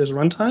ESRI ArcGIS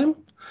runtime,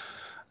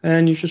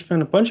 and you should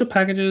find a bunch of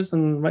packages.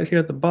 And right here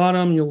at the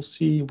bottom, you'll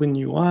see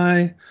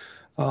WinUI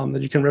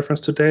that you can reference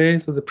today.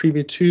 So the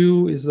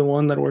Pre-V2 is the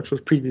one that works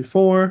with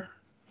Pre-V4,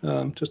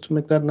 just to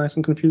make that nice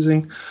and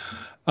confusing.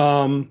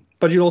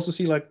 But you also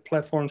see like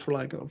platforms for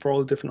all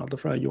the different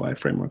other UI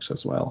frameworks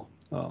as well.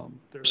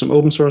 There's some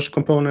open source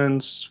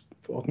components.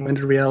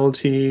 Augmented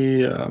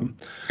reality.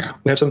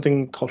 We have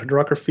something called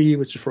hydrography,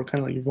 which is for kind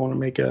of like if you want to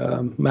make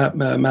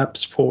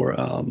maps for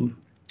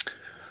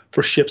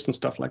ships and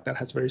stuff like that.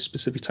 Has very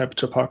specific type of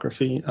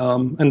topography.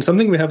 And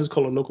something we have is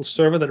called a local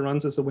server that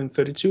runs as a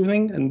Win32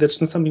 thing, and that's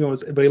not something that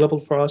was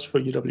available for us for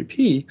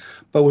UWP.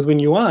 But with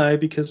WinUI,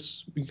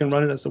 because we can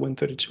run it as a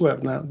Win32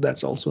 app now,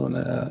 that's also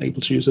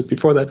able to use it.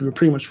 Before that, we were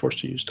pretty much forced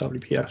to use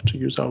WPF to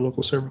use our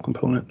local server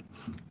component.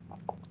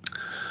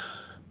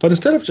 But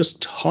instead of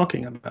just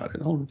talking about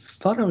it, I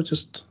thought I would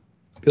just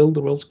build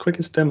the world's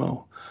quickest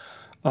demo.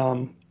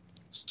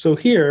 So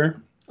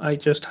here, I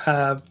just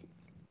have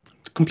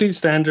complete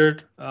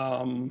standard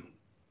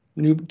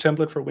new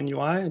template for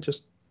WinUI. I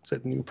just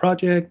said new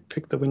project,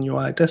 pick the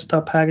WinUI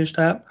desktop package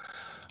tab.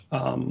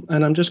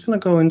 And I'm just going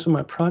to go into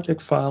my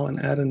project file and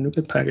add a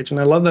NuGet package.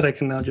 And I love that I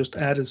can now just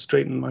add it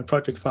straight in my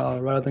project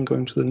file rather than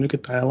going to the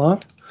NuGet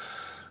dialog.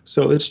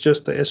 So it's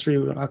just the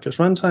ESRI ArcGIS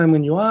runtime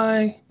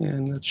WinUI,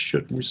 and it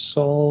should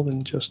resolve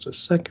in just a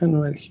second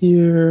right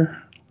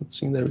here. Let's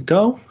see, there we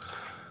go.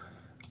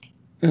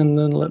 And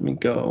then let me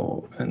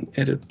go and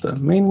edit the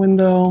main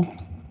window.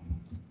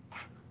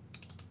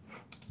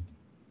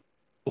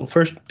 We'll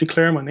first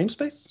declare my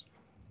namespace.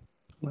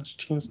 Let's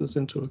change this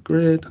into a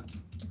grid.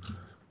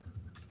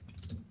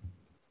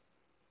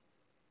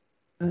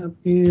 Map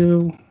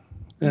view.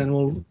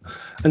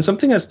 And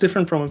something that's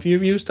different from if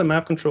you've used the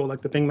map control,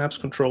 like the Bing Maps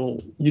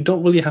control, you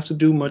don't really have to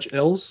do much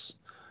else.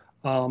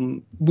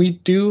 We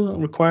do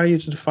require you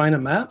to define a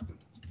map.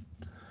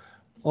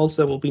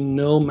 Also, there will be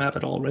no map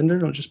at all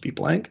rendered. It'll just be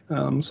blank.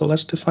 So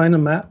let's define a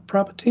map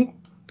property.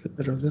 Get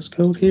rid of this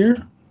code here.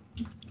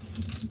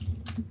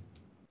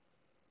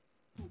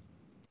 And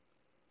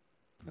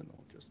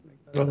we'll just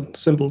make that a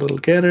simple little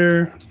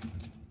getter.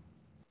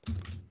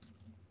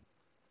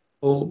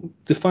 We'll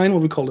define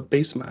what we call a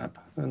base map.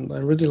 And I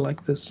really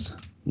like this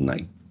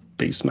night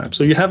base map.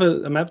 So you have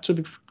a map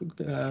to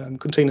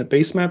contain a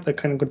base map that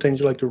kind of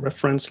contains like your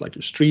reference, like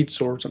your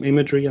streets or some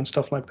imagery and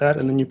stuff like that.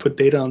 And then you put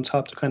data on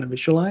top to kind of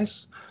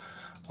visualize.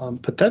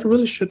 But that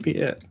really should be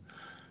it.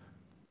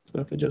 So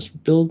if I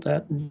just build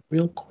that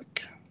real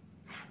quick.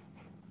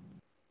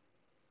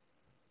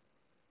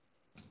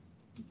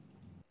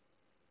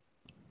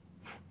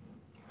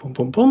 Boom,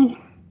 boom,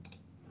 boom.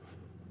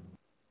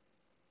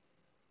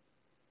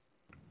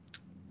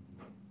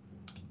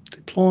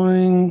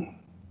 Deploying.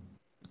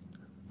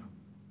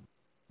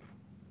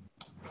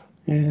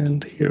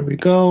 And here we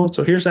go.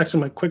 So here's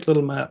actually my quick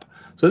little map.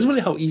 So this is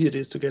really how easy it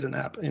is to get an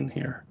app in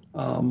here.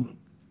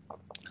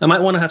 I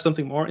might want to have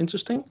something more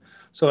interesting,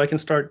 so I can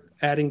start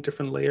adding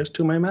different layers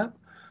to my map.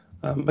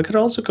 I could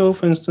also go,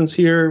 for instance,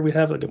 here we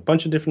have like a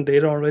bunch of different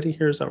data already.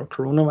 Here's our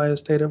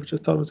coronavirus data, which I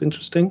thought was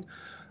interesting.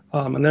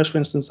 And there's, for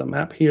instance, a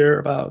map here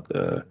about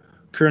the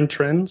current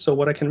trend. So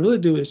what I can really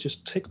do is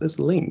just take this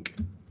link,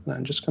 and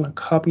I'm just going to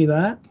copy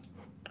that.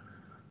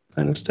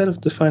 And instead of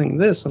defining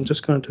this, I'm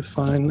just going to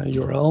define a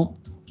URL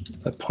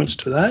that points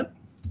to that.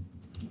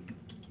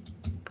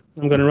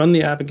 I'm going to run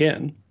the app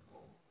again.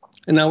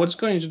 And now what it's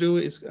going to do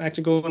is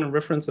actually go on and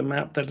reference the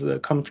map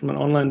that comes from an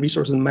online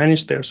resource and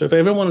manage there. So if I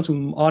ever wanted to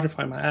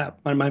modify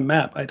my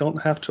map, I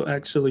don't have to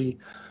actually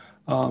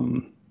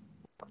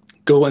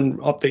go and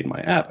update my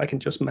app. I can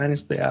just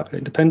manage the app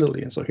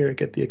independently. And so here I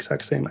get the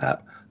exact same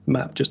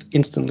map just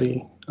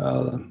instantly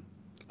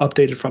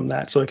updated from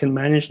that. So I can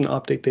manage and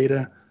update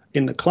data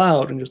in the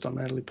cloud and just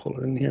automatically pull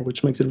it in here,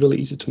 which makes it really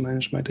easy to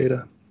manage my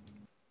data.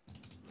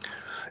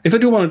 If I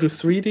do want to do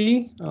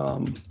 3D,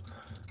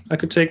 I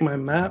could take my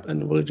map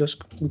and really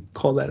just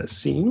call that a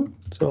scene.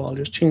 So I'll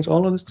just change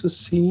all of this to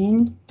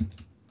scene.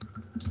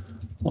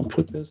 I'll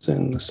put this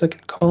in the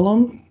second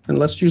column. And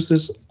let's use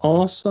this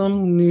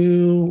awesome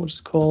new, what's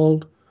it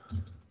called?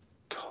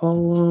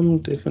 Column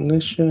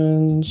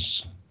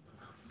definitions.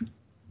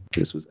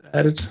 This was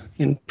added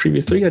in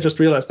Preview 3. I just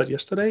realized that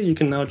yesterday. You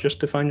can now just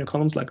define your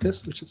columns like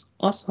this, which is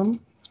awesome.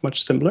 It's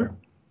much simpler.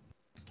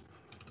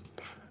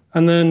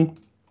 And then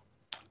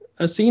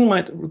a scene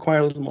might require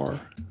a little more.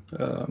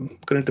 I'm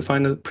going to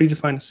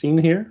predefine a scene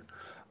here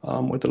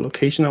with the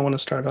location I want to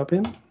start up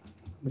in. Let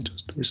me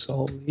just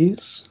resolve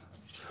these.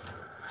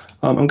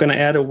 I'm going to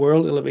add a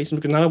world elevation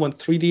because now I want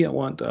 3D. I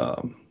want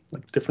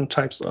like different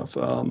types of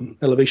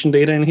elevation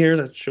data in here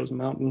that shows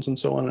mountains and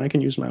so on. And I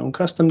can use my own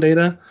custom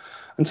data.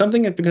 And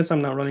something that, because I'm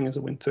now running as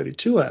a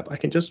Win32 app, I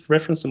can just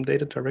reference some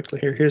data directly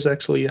here. Here's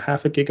actually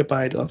 0.5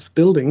 gigabyte of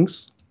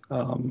buildings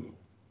that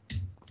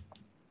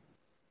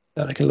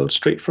I can load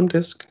straight from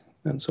disk.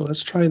 And so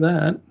let's try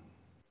that.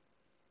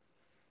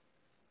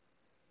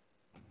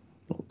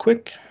 Real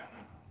quick.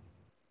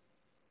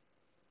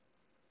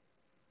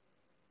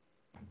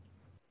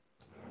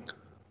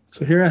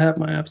 So here I have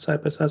my app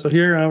side by side. So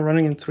here I'm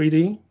running in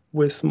 3D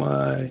with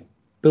my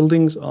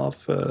buildings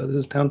of, this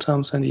is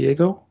downtown San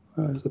Diego,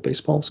 the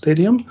baseball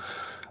stadium.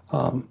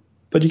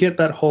 But you get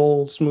that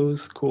whole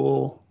smooth,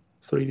 cool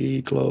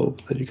 3D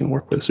globe that you can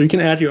work with. So you can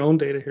add your own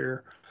data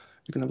here.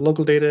 You can have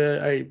local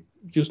data. I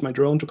used my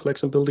drone to collect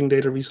some building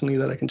data recently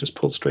that I can just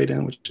pull straight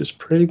in, which is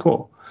pretty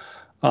cool.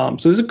 So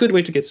this is a good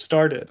way to get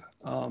started.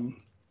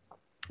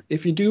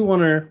 If you do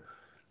want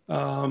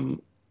to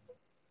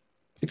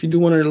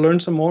learn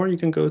some more, you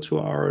can go to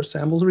our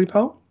samples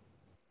repo.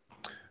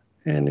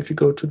 And if you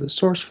go to the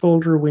source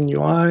folder,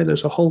 WinUI,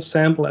 there's a whole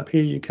sample app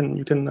here you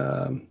can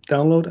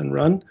download and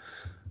run.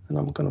 And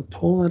I'm going to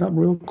pull that up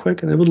real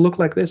quick, and it would look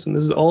like this. And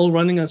this is all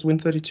running as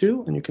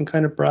Win32, and you can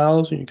kind of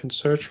browse and you can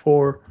search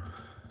for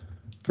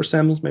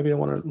samples. Maybe I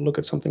want to look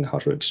at something, how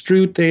to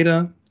extrude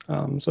data.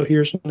 So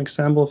here's an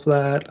example of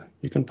that.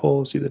 You can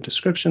see the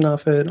description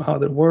of it, how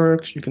that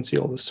works. You can see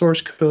all the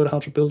source code, how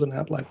to build an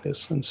app like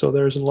this. And so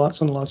there's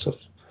lots and lots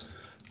of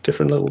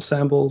different little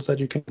samples that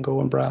you can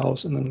go and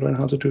browse and then learn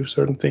how to do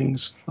certain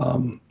things.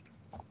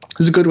 This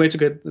is a good way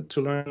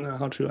to learn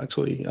how to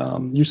actually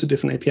use the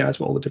different APIs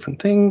for all the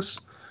different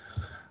things.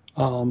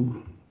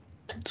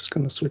 Just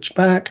going to switch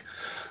back.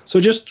 So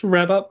just to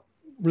wrap up,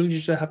 really you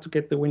just have to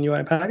get the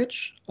WinUI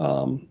package.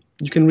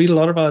 You can read a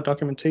lot of our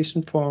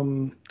documentation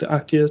from the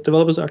ArcGIS,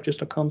 developers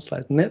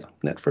arcgis.com/net,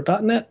 net for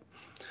 .NET.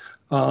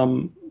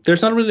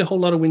 There's not really a whole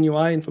lot of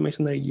WinUI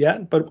information there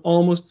yet, but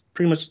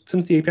pretty much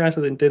since the APIs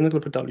are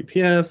identical for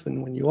WPF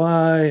and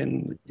WinUI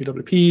and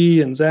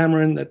UWP and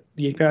Xamarin, that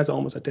the APIs are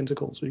almost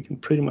identical, so you can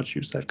pretty much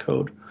use that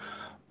code.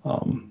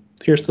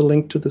 Here's the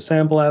link to the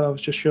sample app I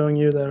was just showing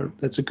you.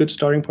 That's a good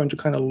starting point to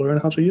kind of learn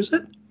how to use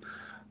it.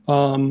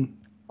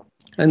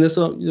 And there's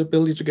the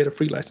ability to get a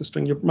free license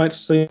string. You might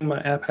see my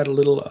app had a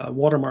little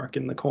watermark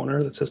in the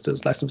corner that says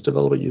this license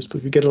developer use. But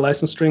if you get a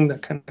license string,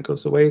 that kind of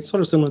goes away. It's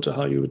sort of similar to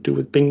how you would do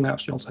with Bing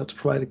Maps. You also have to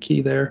provide a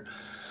key there.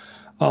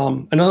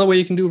 Another way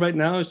you can do right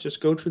now is just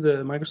go to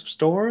the Microsoft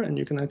Store, and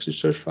you can actually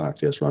search for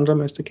ArcGIS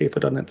Runtime SDK for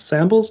 .NET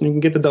samples, and you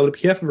can get the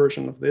WPF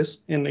version of this.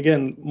 And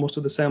again, most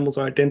of the samples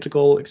are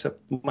identical,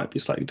 except might be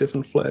slightly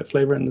different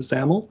flavor in the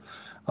XAML.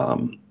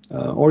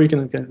 Or you can,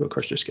 again, of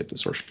course, just get the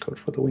source code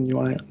for the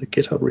WinUI on the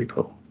GitHub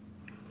repo.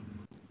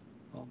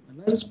 And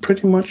that is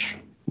pretty much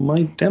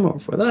my demo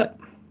for that.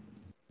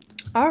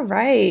 All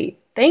right.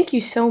 Thank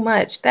you so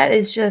much. That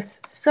is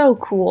just so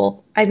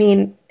cool. I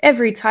mean,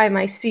 every time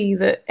I see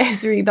the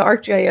ESRI, the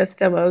ArcGIS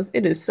demos,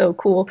 it is so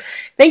cool.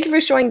 Thank you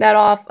for showing that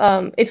off.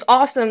 It's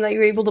awesome that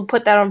you're able to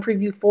put that on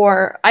Preview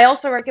 4. I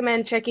also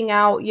recommend checking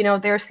out,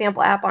 their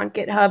sample app on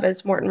GitHub,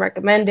 as Morten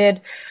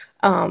recommended.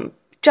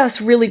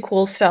 Just really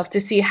cool stuff to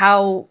see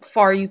how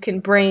far you can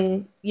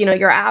bring,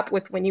 your app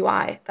with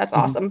WinUI. That's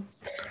awesome.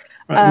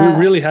 We're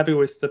really happy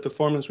with the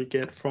performance we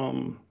get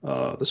from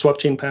the swap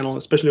chain panel,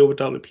 especially over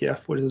WPF,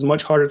 which is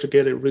much harder to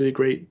get a really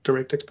great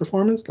DirectX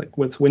performance, like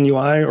with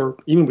WinUI or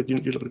even with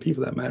UWP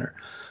for that matter.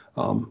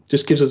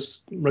 Just gives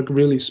us like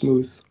really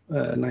smooth,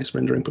 nice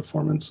rendering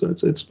performance. So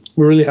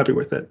we're really happy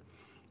with it.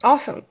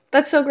 Awesome.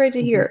 That's so great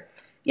to hear.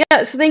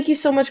 Yeah, so thank you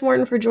so much,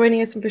 Morten, for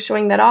joining us and for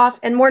showing that off.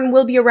 And Morten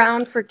will be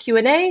around for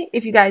Q&A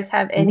if you guys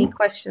have any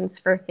questions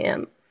for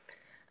him.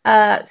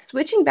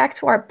 Switching back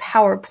to our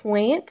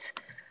PowerPoint.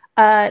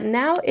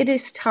 Now it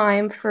is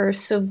time for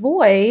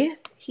Savoy.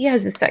 He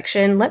has a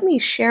section. Let me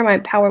share my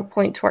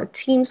PowerPoint to our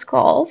Teams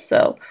call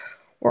so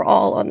we're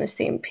all on the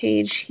same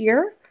page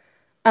here.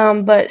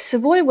 But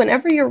Savoy,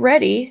 whenever you're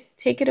ready,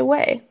 take it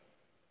away.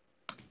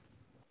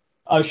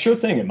 Sure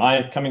thing. Am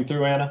I coming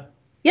through, Anna?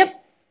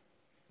 Yep.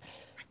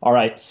 All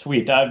right,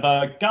 sweet.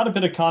 I've got a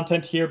bit of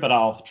content here, but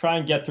I'll try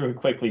and get through it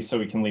quickly so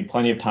we can leave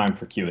plenty of time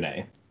for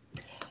Q&A.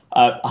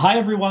 Hi,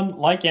 everyone.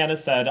 Like Anna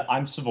said,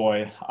 I'm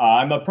Savoy.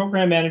 I'm a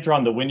program manager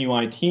on the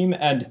WinUI team,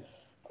 and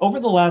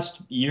over the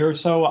last year or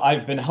so,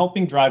 I've been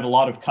helping drive a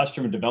lot of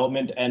customer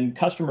development and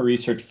customer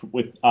research for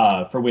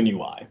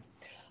WinUI.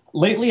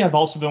 Lately, I've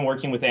also been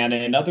working with Anna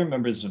and other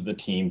members of the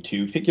team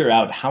to figure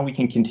out how we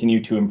can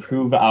continue to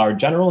improve our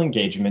general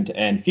engagement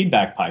and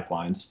feedback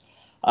pipelines.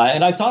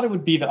 And I thought it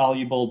would be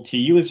valuable to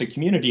you as a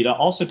community to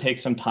also take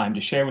some time to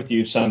share with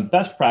you some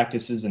best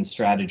practices and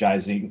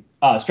strategies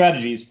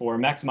for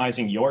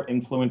maximizing your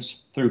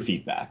influence through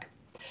feedback.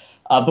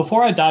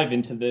 Before I dive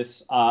into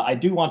this, I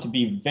do want to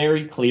be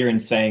very clear in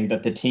saying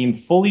that the team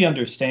fully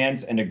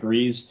understands and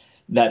agrees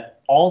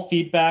that all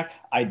feedback,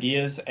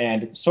 ideas,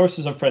 and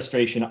sources of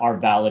frustration are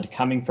valid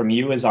coming from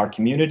you as our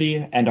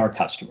community and our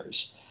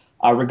customers.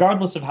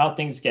 Regardless of how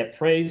things get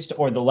phrased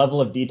or the level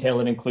of detail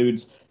it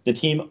includes, the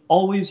team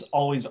always,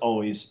 always,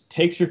 always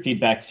takes your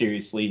feedback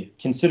seriously,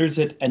 considers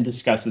it, and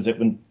discusses it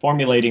when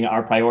formulating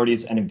our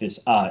priorities and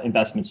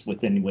investments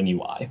within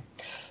WinUI.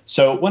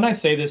 So when I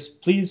say this,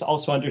 please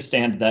also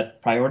understand that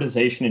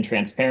prioritization and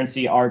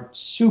transparency are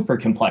super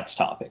complex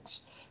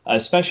topics,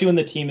 especially when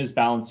the team is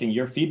balancing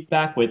your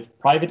feedback with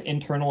private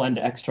internal and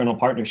external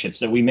partnerships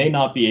that we may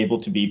not be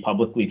able to be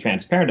publicly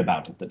transparent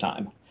about at the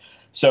time.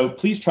 So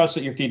please trust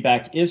that your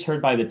feedback is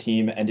heard by the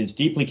team and is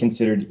deeply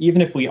considered,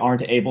 even if we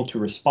aren't able to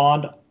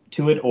respond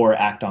to it or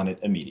act on it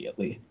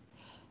immediately.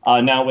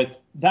 Now, with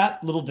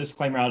that little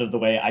disclaimer out of the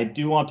way, I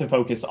do want to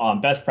focus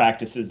on best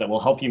practices that will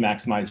help you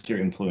maximize your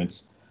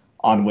influence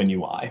on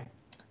WinUI.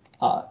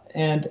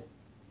 And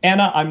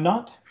Anna, I'm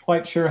not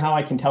quite sure how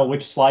I can tell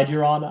which slide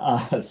you're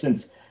on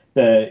since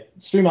the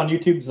stream on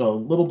YouTube is a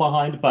little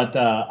behind, but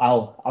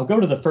I'll go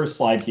to the first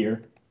slide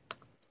here,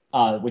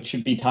 which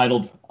should be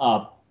titled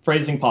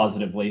Phrasing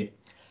Positively.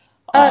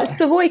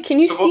 Savoy, can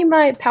you see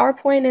my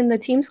PowerPoint in the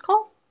Teams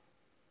call?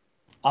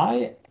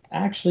 I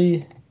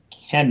actually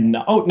can.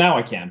 Oh, now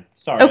I can.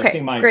 Sorry, okay, I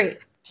think my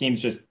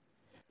Teams just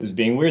was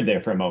being weird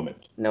there for a moment.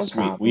 No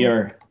problem.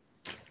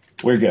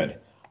 We're good.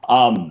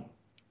 Let's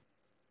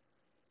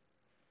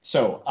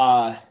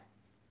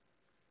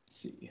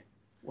see,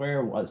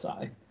 where was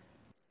I?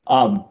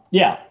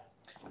 Yeah.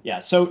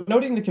 So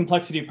noting the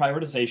complexity of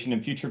prioritization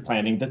and future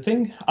planning, the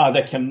thing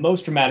that can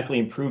most dramatically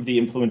improve the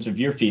influence of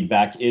your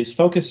feedback is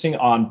focusing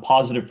on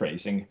positive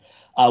phrasing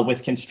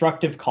with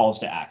constructive calls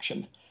to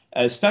action.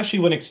 Especially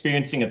when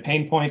experiencing a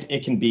pain point,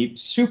 it can be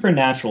super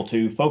natural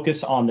to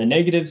focus on the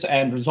negatives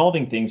and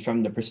resolving things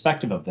from the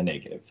perspective of the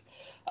negative.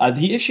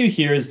 The issue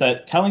here is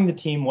that telling the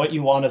team what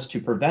you want us to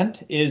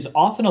prevent is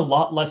often a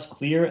lot less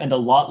clear and a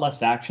lot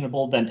less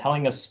actionable than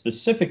telling us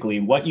specifically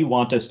what you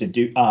want us to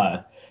do,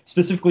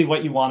 specifically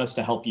what you want us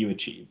to help you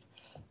achieve.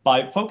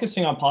 By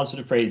focusing on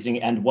positive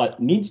phrasing and what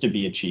needs to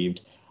be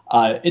achieved,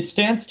 it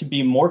stands to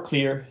be more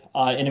clear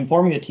in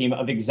informing the team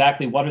of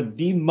exactly what are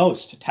the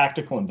most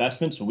tactical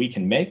investments we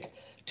can make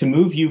to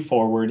move you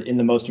forward in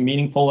the most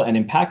meaningful and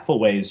impactful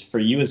ways for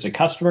you as a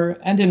customer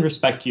and in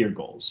respect to your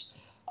goals.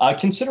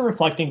 Consider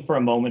reflecting for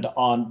a moment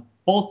on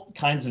both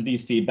kinds of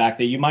these feedback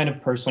that you might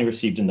have personally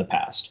received in the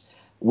past.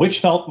 Which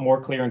felt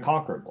more clear and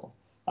conquerable?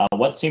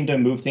 What seemed to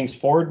move things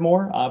forward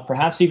more,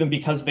 perhaps even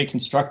because of a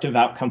constructive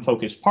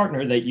outcome-focused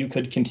partner that you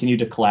could continue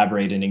to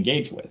collaborate and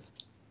engage with?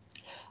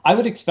 I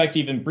would expect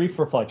even brief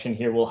reflection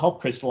here will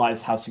help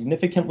crystallize how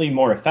significantly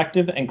more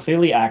effective and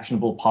clearly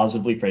actionable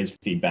positively phrased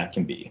feedback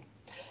can be.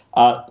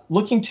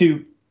 Looking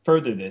to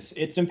further this,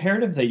 it's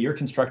imperative that your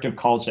constructive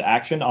calls to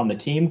action on the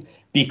team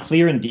be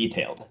clear and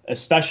detailed,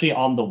 especially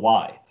on the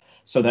why,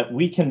 so that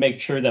we can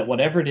make sure that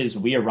whatever it is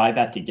we arrive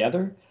at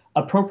together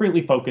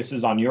appropriately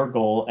focuses on your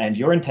goal and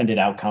your intended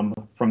outcome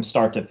from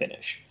start to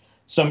finish.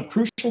 Some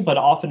crucial but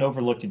often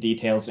overlooked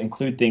details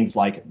include things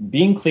like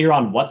being clear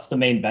on what's the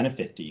main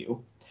benefit to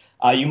you.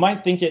 You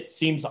might think it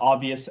seems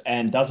obvious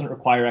and doesn't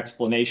require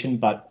explanation,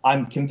 but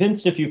I'm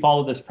convinced if you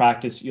follow this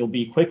practice, you'll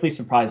be quickly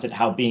surprised at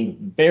how being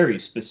very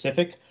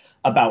specific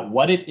about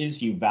what it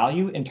is you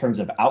value in terms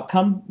of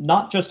outcome,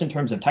 not just in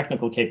terms of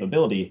technical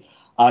capability,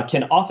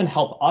 can often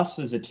help us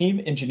as a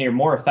team engineer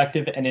more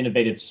effective and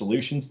innovative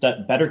solutions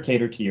that better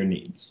cater to your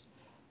needs.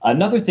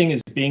 Another thing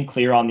is being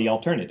clear on the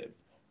alternative,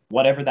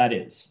 whatever that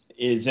is.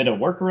 Is it a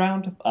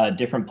workaround, a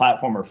different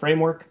platform or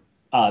framework,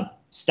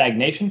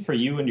 stagnation for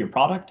you and your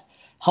product?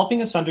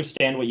 Helping us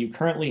understand what you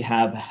currently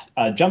have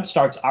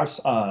jumpstarts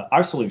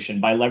our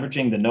solution by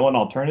leveraging the known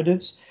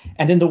alternatives,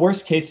 and in the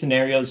worst case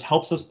scenarios,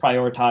 helps us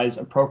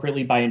prioritize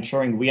appropriately by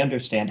ensuring we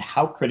understand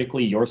how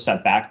critically you're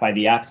set back by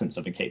the absence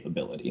of a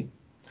capability.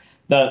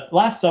 The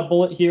last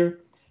sub-bullet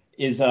here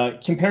is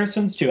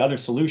comparisons to other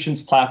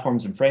solutions,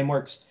 platforms, and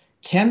frameworks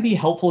can be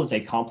helpful as a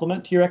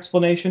complement to your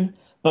explanation,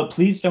 but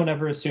please don't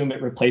ever assume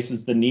it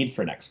replaces the need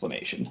for an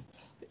explanation.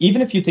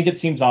 Even if you think it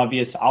seems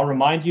obvious, I'll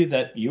remind you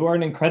that you are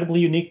an incredibly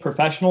unique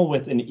professional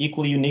with an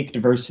equally unique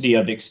diversity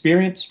of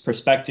experience,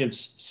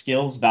 perspectives,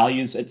 skills,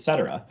 values,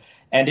 etc.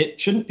 And it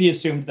shouldn't be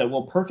assumed that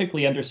we'll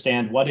perfectly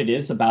understand what it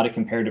is about a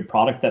comparative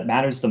product that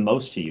matters the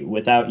most to you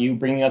without you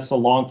bringing us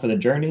along for the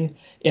journey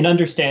in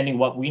understanding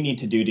what we need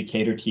to do to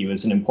cater to you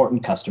as an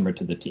important customer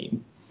to the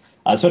team.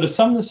 So to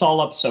sum this all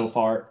up so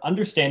far,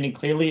 understanding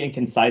clearly and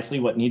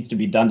concisely what needs to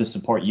be done to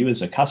support you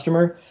as a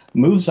customer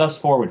moves us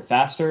forward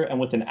faster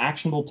and with an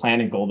actionable plan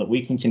and goal that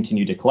we can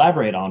continue to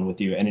collaborate on with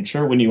you and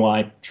ensure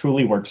WinUI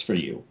truly works for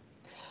you.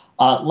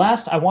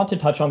 Last, I want to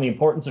touch on the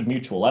importance of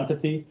mutual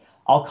empathy.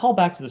 I'll call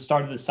back to the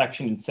start of this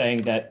section in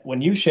saying that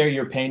when you share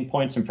your pain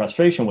points and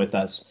frustration with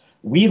us,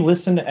 we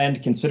listen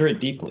and consider it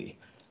deeply.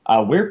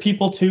 We're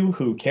people too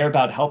who care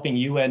about helping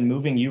you and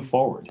moving you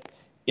forward.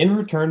 In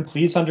return,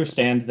 please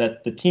understand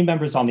that the team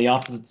members on the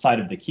opposite side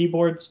of the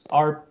keyboards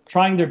are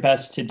trying their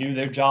best to do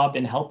their job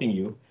in helping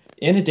you,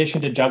 in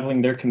addition to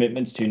juggling their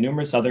commitments to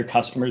numerous other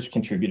customers,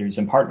 contributors,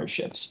 and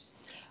partnerships.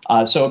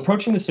 So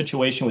approaching the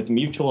situation with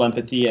mutual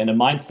empathy and a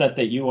mindset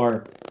that you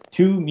are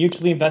two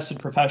mutually invested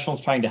professionals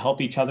trying to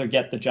help each other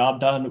get the job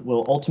done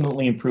will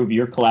ultimately improve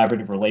your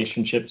collaborative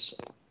relationships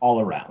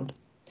all around.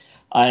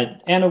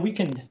 Anna, we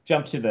can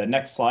jump to the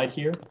next slide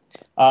here.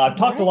 I've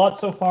talked a lot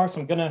so far, so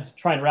I'm going to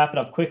try and wrap it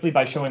up quickly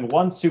by showing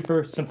one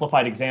super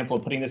simplified example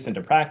of putting this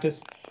into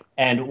practice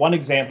and one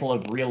example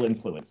of real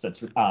influence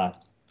that's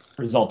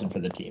resulted for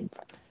the team.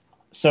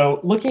 So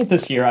looking at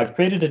this here, I've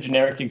created a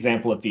generic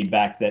example of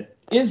feedback that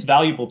is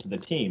valuable to the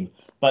team,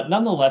 but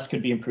nonetheless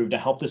could be improved to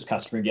help this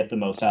customer get the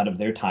most out of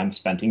their time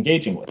spent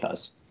engaging with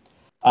us.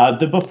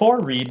 The before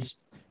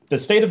reads, "The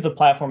state of the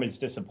platform is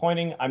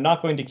disappointing. I'm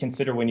not going to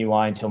consider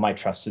WinUI until my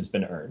trust has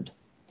been earned."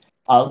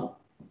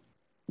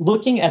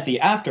 Looking at the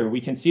after,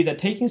 we can see that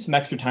taking some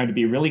extra time to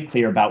be really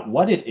clear about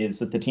what it is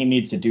that the team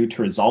needs to do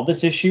to resolve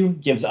this issue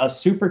gives us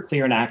super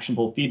clear and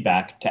actionable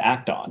feedback to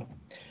act on.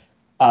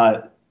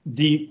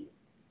 The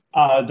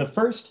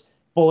first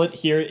bullet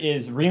here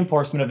is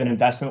reinforcement of an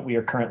investment we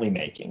are currently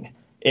making.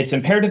 It's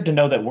imperative to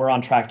know that we're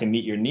on track to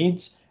meet your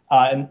needs,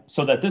 and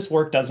so that this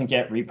work doesn't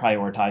get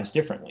reprioritized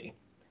differently.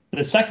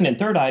 The second and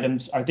third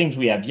items are things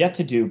we have yet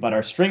to do, but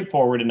are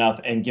straightforward enough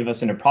and give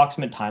us an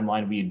approximate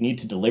timeline we'd need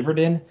to deliver it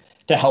in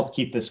to help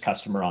keep this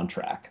customer on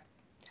track.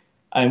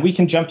 And we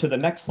can jump to the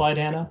next slide,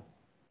 Anna.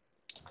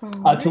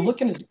 To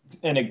look at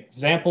an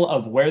example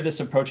of where this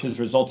approach has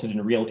resulted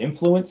in real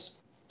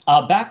influence,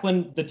 back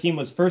when the team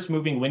was first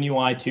moving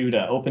WinUI 2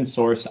 to open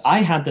source, I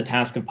had the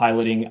task of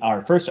piloting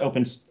our first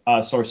open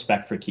source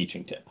spec for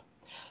Teaching Tip.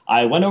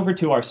 I went over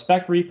to our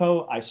spec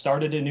repo, I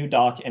started a new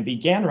doc, and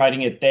began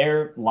writing it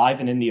there, live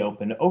and in the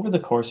open, over the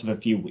course of a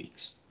few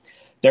weeks.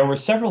 There were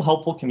several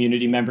helpful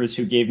community members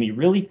who gave me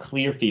really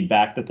clear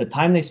feedback that the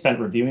time they spent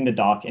reviewing the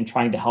doc and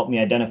trying to help me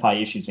identify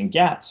issues and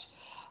gaps,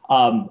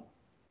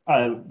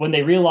 when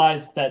they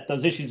realized that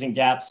those issues and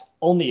gaps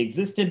only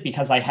existed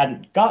because I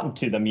hadn't gotten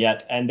to them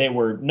yet, and they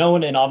were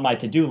known and on my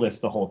to-do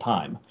list the whole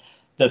time.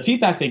 The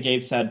feedback they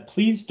gave said,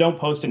 please don't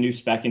post a new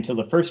spec until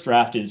the first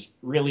draft is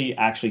really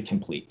actually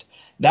complete.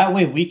 That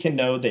way we can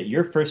know that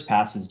your first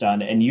pass is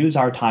done and use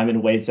our time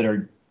in ways that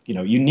are,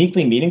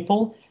 uniquely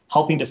meaningful,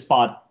 helping to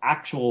spot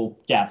actual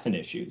gaps and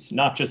issues,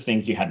 not just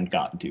things you hadn't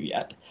gotten to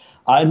yet.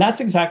 And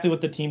that's exactly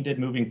what the team did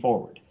moving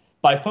forward.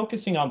 By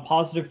focusing on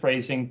positive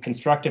phrasing,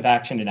 constructive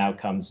action and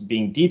outcomes,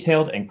 being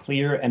detailed and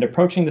clear, and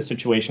approaching the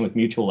situation with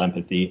mutual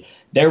empathy,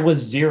 there was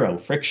zero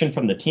friction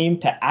from the team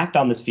to act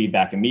on this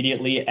feedback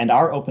immediately, and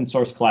our open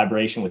source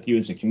collaboration with you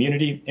as a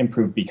community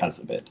improved because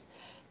of it.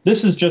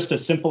 This is just a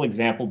simple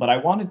example, but I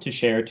wanted to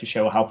share to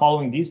show how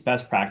following these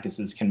best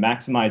practices can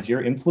maximize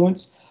your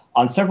influence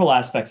on several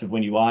aspects of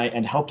WinUI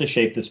and help to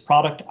shape this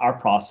product, our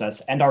process,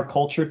 and our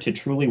culture to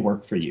truly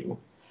work for you.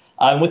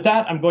 And with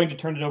that, I'm going to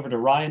turn it over to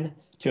Ryan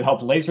to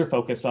help laser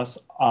focus us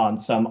on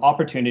some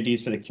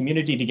opportunities for the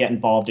community to get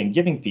involved in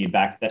giving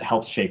feedback that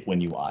helps shape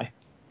WinUI.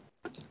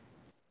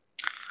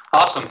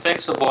 Awesome,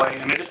 thanks, Savoy.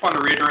 And I just want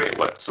to reiterate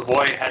what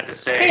Savoy had to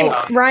say. Hey,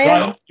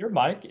 Ryan, your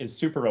mic is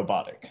super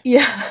robotic.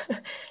 Yeah.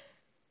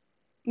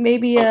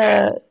 Maybe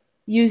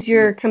use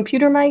your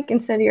computer mic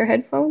instead of your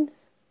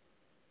headphones.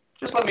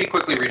 Just let me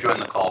quickly rejoin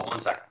the call.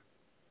 1 second.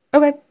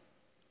 Okay.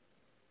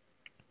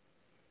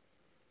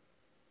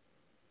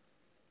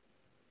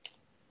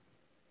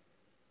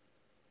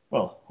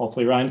 Well,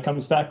 hopefully Ryan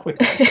comes back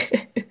quickly.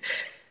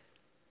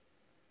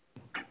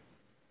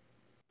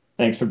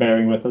 Thanks for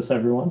bearing with us,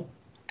 everyone.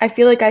 I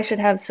feel like I should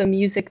have some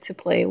music to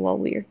play while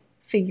we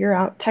figure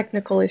out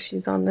technical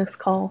issues on this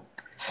call.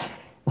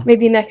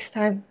 Maybe next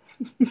time.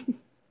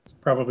 It's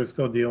probably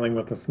still dealing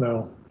with the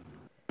snow.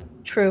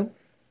 True.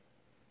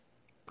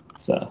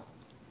 So,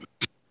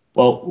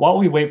 well, while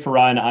we wait for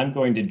Ryan, I'm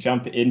going to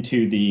jump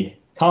into the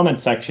comment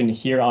section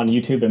here on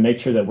YouTube and make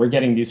sure that we're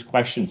getting these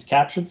questions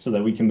captured so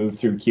that we can move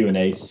through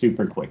Q&A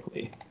super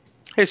quickly.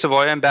 Hey,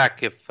 Savoy, I'm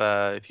back if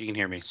you can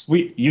hear me.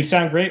 Sweet. You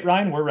sound great,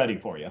 Ryan. We're ready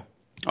for you.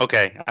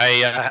 Okay.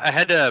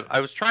 I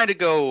was trying to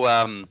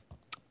go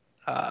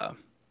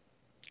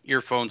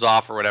earphones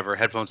off or whatever,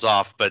 headphones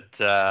off, but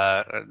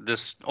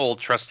this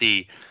old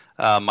trusty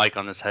mic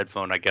on this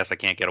headphone, I guess I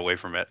can't get away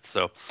from it.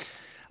 So,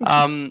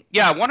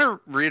 yeah, I want to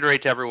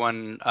reiterate to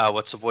everyone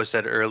what Savoy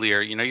said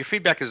earlier. You know, your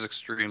feedback is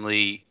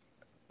extremely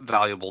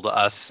valuable to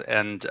us,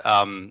 and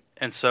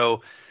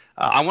so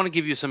I want to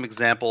give you some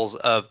examples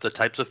of the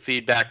types of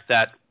feedback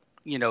that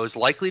is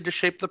likely to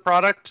shape the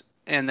product,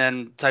 and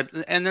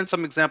then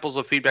some examples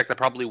of feedback that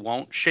probably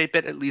won't shape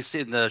it, at least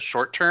in the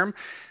short term.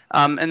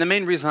 And the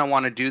main reason I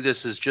want to do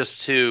this is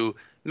just to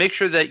make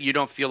sure that you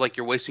don't feel like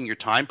you're wasting your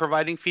time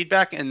providing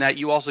feedback, and that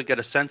you also get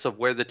a sense of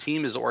where the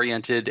team is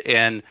oriented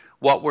and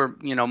what we're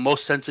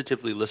most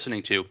sensitively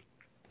listening to.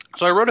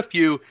 So I wrote a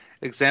few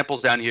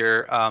examples down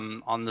here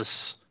on the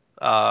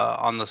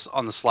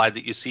slide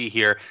that you see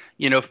here.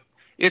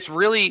 It's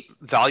really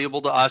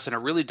valuable to us, and it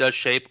really does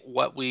shape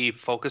what we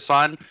focus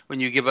on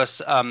when you give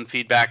us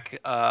feedback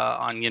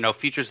on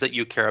features that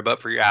you care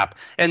about for your app.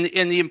 And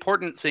the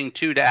important thing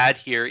too to add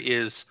here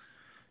is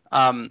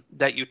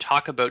that you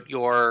talk about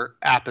your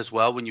app as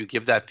well when you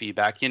give that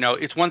feedback.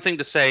 It's one thing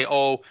to say,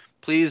 oh,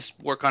 please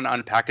work on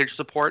unpackaged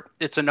support.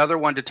 It's another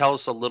one to tell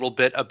us a little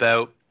bit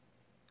about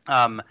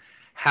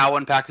how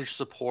unpackaged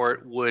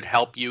support would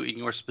help you in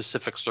your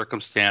specific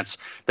circumstance.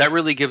 That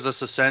really gives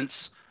us a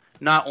sense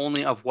not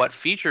only of what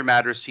feature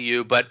matters to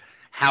you, but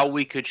how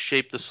we could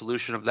shape the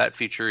solution of that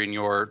feature in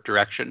your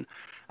direction.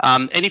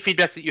 Any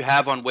feedback that you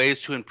have on ways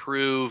to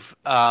improve,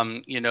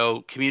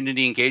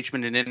 community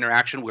engagement and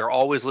interaction, we're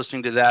always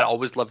listening to that.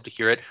 Always love to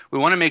hear it. We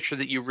want to make sure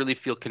that you really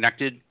feel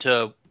connected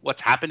to what's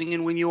happening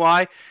in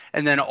WinUI,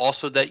 and then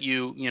also that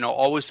you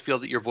always feel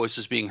that your voice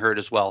is being heard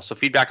as well. So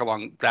feedback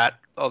along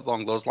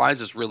those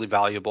lines is really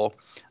valuable.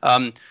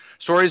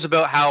 Stories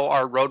about how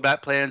our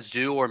roadmap plans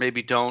do or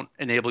maybe don't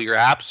enable your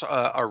apps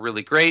are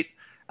really great.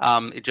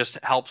 It just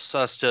helps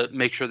us to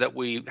make sure that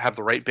we have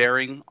the right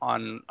bearing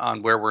on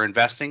where we're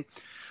investing.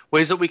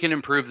 Ways that we can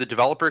improve the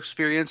developer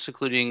experience,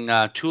 including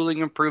tooling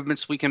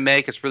improvements we can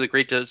make. It's really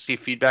great to see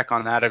feedback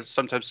on that. I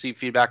sometimes see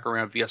feedback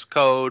around VS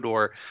Code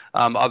or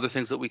other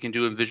things that we can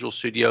do in Visual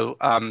Studio.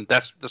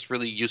 That's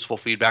really useful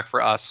feedback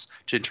for us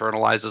to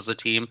internalize as a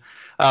team.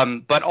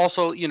 But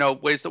also,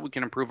 ways that we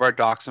can improve our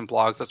docs and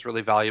blogs. That's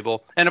really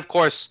valuable. And of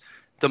course,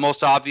 the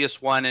most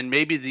obvious one, and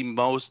maybe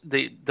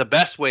the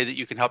best way that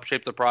you can help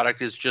shape the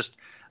product, is just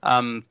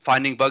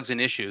finding bugs and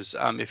issues.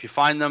 If you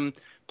find them,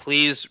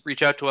 please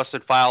reach out to us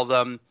and file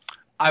them.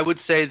 I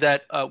would say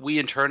that we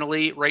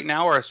internally right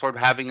now are sort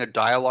of having a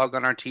dialogue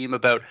on our team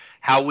about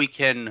how we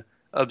can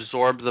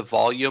absorb the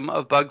volume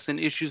of bugs and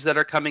issues that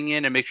are coming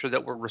in and make sure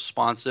that we're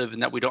responsive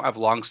and that we don't have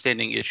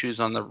long-standing issues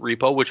on the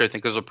repo, which I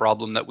think is a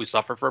problem that we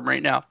suffer from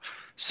right now.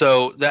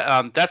 So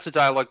that's the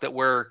dialogue that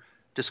we're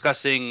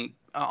discussing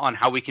on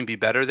how we can be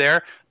better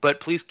there.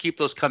 But please keep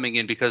those coming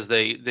in because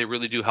they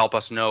really do help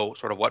us know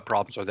sort of what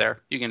problems are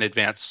there. You can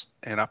advance,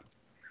 Anna.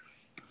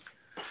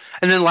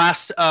 And then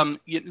last,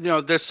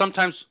 there's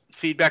sometimes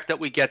feedback that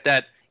we get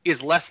that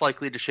is less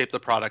likely to shape the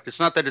product. It's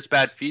not that it's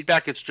bad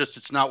feedback. It's just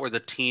it's not where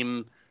the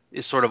team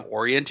is sort of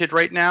oriented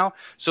right now.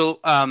 So,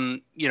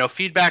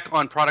 feedback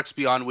on products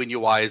beyond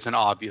WinUI is an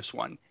obvious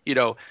one.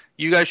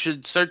 You guys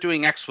should start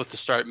doing X with the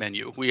start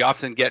menu. We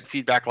often get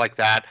feedback like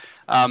that.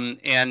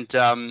 It's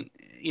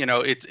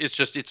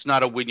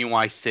not a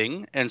WinUI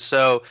thing. And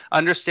so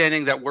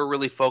understanding that we're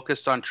really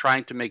focused on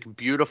trying to make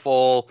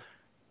beautiful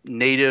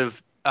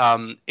native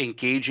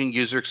engaging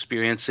user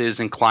experiences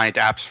and client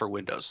apps for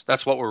Windows.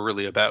 That's what we're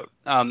really about.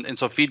 And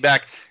so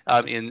feedback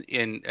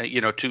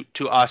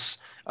to us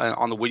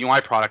on the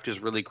WinUI product is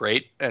really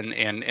great. And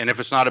if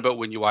it's not about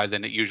WinUI,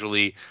 then it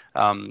usually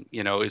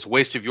is a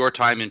waste of your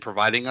time in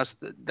providing us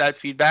that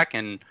feedback.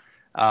 And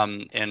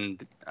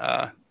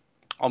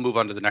I'll move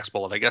on to the next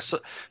bullet, I guess. So,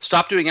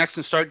 stop doing X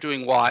and start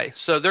doing Y.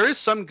 So there is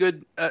some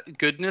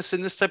goodness in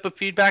this type of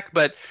feedback,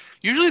 but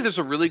usually there's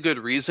a really good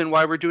reason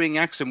why we're doing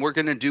X, and we're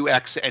going to do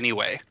X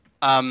anyway.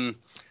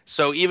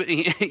 So even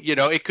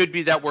it could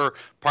be that we're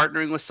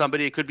partnering with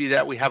somebody. It could be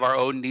that we have our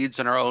own needs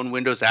and our own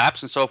Windows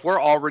apps. And so if we're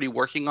already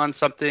working on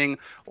something,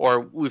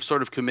 or we've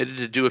sort of committed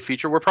to do a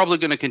feature, we're probably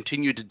going to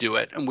continue to do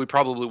it, and we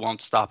probably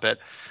won't stop it.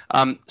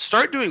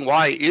 Start doing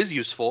Y is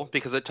useful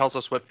because it tells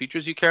us what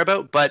features you care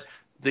about, but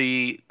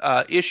the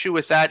issue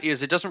with that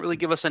is it doesn't really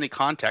give us any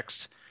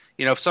context.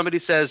 If somebody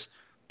says,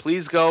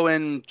 please go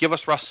and give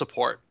us Rust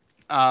support,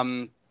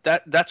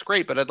 that's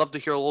great, but I'd love to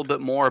hear a little bit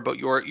more about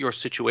your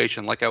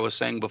situation, like I was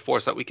saying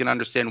before, so that we can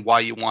understand why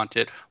you want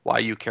it, why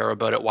you care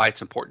about it, why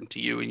it's important to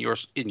you in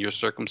your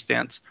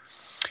circumstance.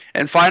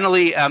 And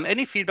finally,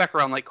 any feedback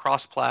around like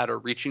cross-plat or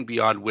reaching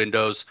beyond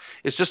Windows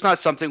is just not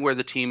something where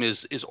the team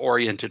is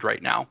oriented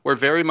right now. We're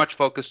very much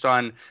focused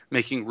on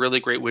making really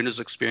great Windows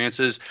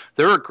experiences.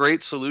 There are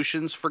great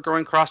solutions for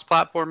going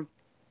cross-platform.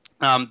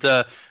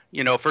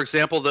 For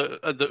example,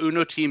 the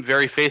Uno team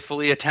very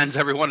faithfully attends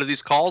every one of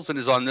these calls and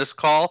is on this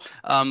call.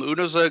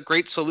 Uno's a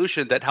great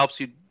solution that helps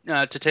you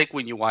to take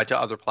WinUI to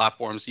other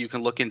platforms. You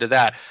can look into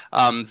that.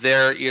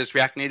 There is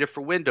React Native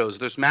for Windows.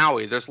 There's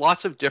Maui. There's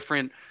lots of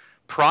different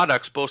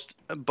products, both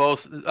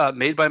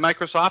made by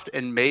Microsoft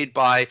and made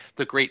by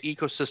the great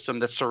ecosystem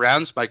that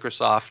surrounds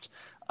Microsoft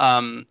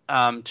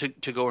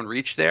to go and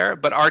reach there.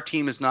 But our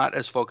team is not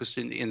as focused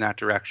in that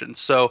direction.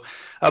 So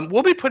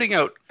we'll be putting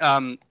out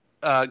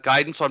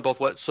guidance on both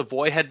what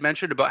Savoy had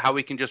mentioned about how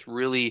we can just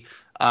really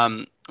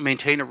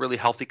maintain a really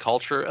healthy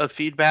culture of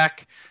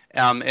feedback,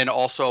 and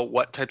also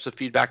what types of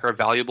feedback are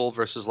valuable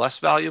versus less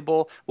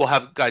valuable. We'll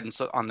have guidance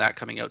on that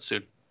coming out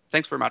soon.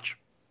 Thanks very much.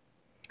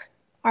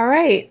 All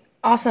right.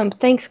 Awesome.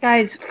 Thanks,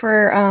 guys,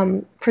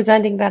 for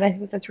presenting that. I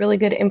think that's really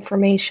good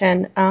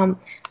information.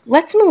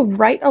 Let's move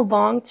right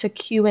along to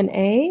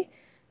Q&A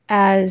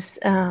as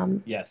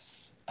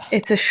yes,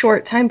 it's a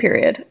short time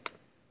period.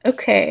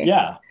 Okay.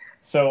 Yeah.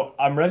 So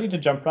I'm ready to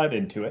jump right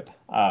into it.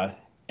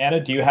 Anna,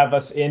 do you have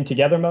us in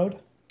together mode?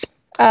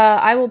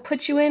 I will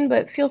put you in,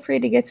 but feel free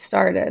to get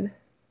started.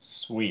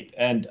 Sweet.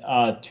 And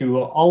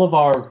to all of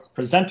our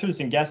presenters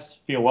and guests,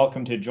 feel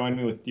welcome to join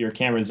me with your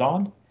cameras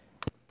on,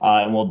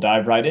 and we'll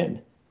dive right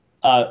in.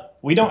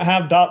 We don't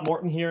have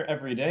Morton here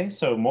every day,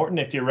 so Morton,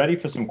 if you're ready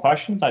for some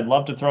questions, I'd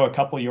love to throw a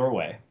couple your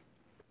way.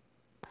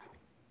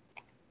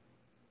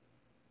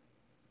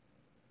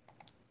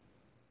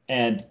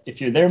 And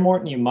if you're there,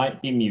 Morton, you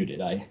might be muted.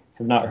 I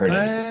have not heard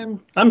anything.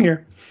 I'm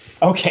here.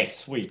 Okay,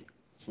 sweet.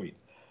 So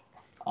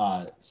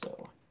I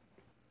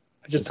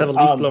just have a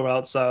leaf blower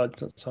outside,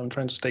 so I'm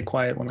trying to stay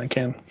quiet when I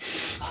can.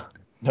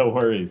 No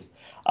worries.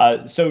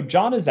 So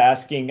John is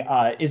asking,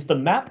 is the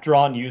map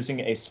drawn using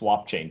a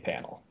swap chain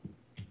panel?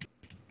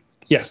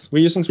 Yes, we're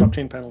using swap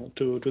chain panel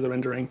to do the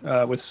rendering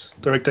with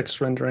DirectX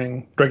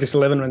rendering, DirectX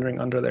 11 rendering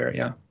under there.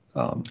 Yeah,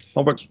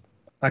 that works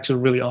actually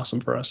really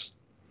awesome for us.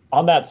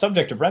 On that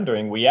subject of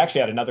rendering, we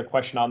actually had another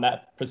question on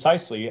that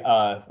precisely,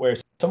 where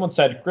someone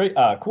said, "Great,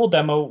 cool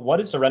demo. What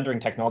is the rendering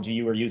technology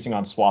you were using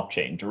on swap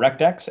chain?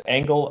 DirectX,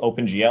 Angle,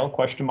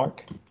 OpenGL?"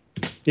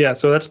 Yeah,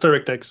 so that's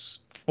DirectX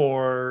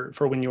for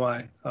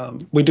WinUI.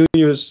 We do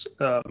use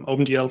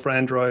OpenGL for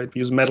Android, we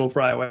use Metal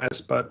for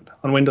iOS, but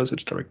on Windows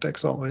it's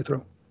DirectX all the way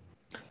through.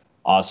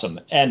 Awesome.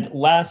 And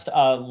last,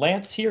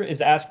 Lance here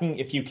is asking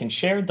if you can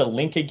share the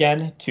link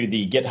again to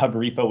the GitHub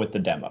repo with the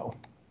demo.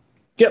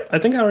 Yep, I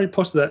think I already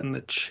posted that in the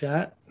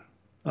chat.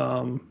 Do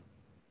I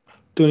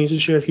need to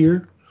share it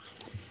here?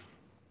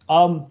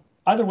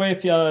 Either way,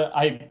 if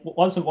I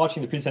wasn't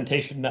watching the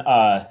presentation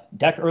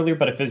deck earlier,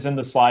 but if it's in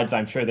the slides,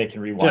 I'm sure they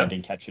can rewind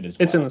and catch it as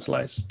well. It's in the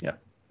slides, yeah.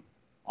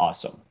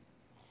 Awesome.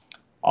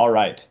 All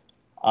right.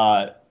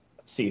 Let's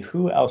see,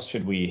 who else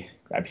should we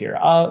grab here?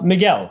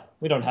 Miguel.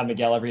 We don't have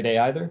Miguel every day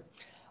either.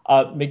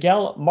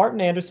 Miguel,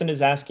 Martin Anderson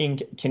is asking,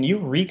 can you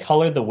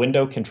recolor the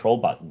window control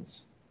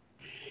buttons?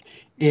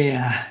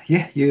 Yeah,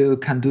 you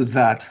can do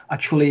that.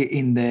 Actually,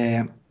 in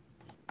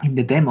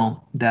the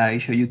demo that I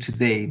showed you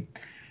today,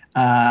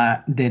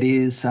 there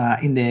is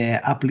in the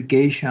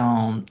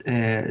application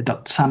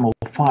 .saml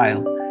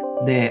file,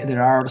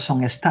 there are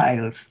some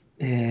styles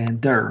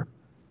there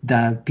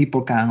that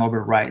people can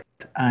override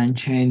and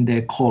change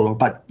the color.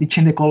 But you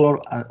change the color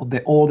of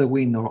all the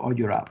window of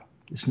your app.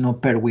 It's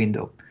not per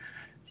window.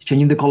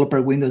 Changing the color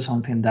per window is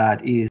something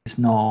that is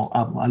not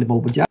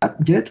available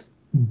yet.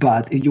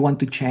 But if you want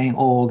to change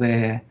all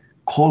the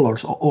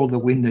colors of all the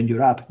window in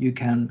your app, you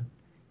can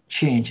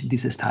change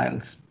these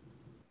styles.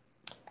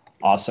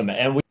 Awesome.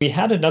 And we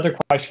had another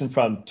question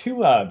from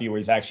two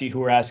viewers, actually, who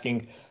were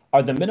asking,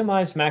 are the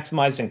minimize,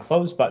 maximize, and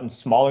close buttons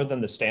smaller than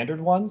the standard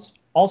ones?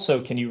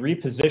 Also, can you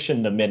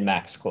reposition the min,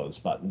 max, close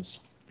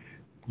buttons?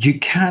 you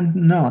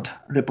cannot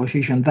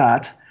reposition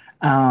that,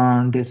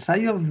 and the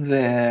size of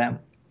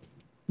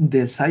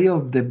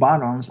the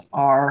buttons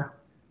are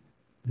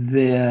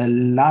the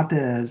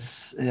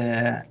latest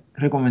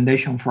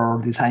recommendation for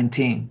design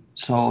team.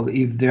 So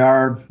if they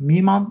are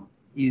minimum,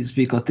 is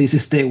because this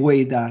is the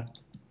way that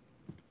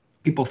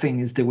people think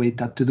is the way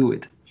that to do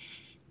it.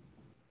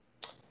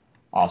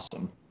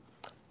 Awesome.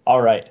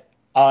 All right.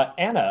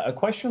 Anna, a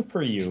question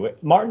for you.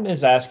 Martin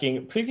is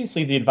asking,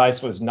 previously the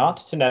advice was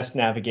not to nest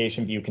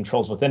navigation view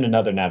controls within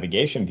another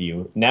navigation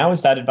view. Now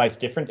is that advice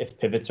different if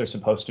pivots are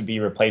supposed to be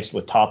replaced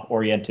with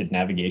top-oriented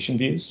navigation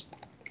views?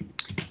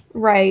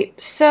 Right.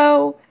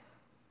 So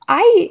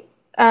I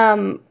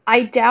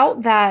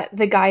doubt that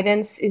the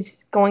guidance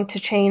is going to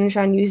change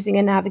on using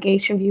a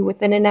navigation view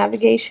within a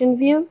navigation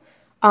view.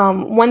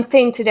 One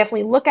thing to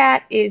definitely look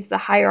at is the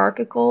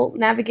hierarchical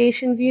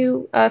navigation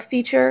view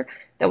feature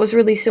that was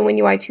released in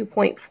WinUI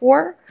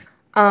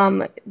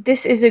 2.4.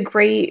 This is a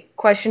great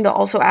question to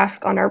also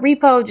ask on our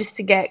repo just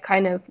to get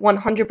kind of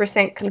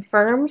 100%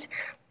 confirmed,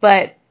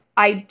 but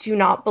I do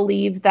not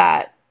believe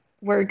that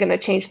we're going to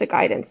change the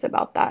guidance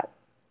about that.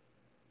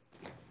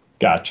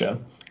 Gotcha.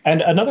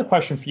 And another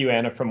question for you,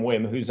 Anna, from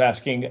Wim, who's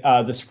asking,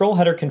 the scroll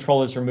header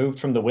control is removed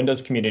from the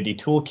Windows Community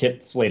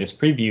Toolkit's latest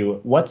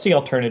preview. What's the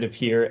alternative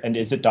here, and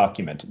is it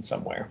documented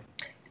somewhere?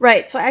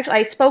 Right. So actually,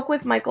 I spoke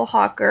with Michael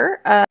Hawker,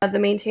 the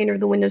maintainer of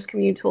the Windows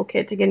Community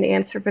Toolkit, to get an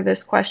answer for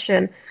this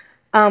question.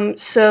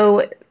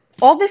 So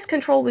all this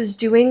control was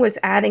doing was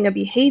adding a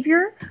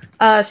behavior.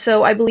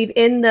 So I believe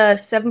in the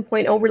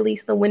 7.0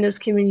 release, the Windows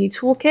Community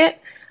Toolkit,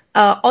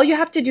 all you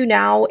have to do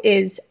now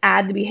is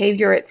add the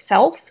behavior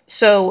itself.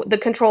 So the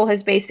control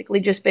has basically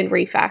just been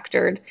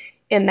refactored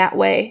in that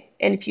way.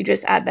 And if you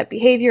just add that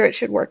behavior, it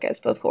should work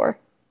as before.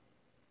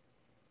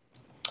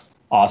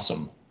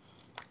 Awesome.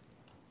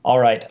 All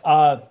right.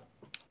 Let's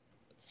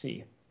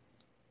see.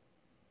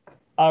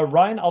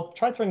 Ryan, I'll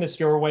try throwing this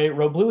your way.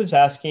 Roblu is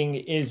asking,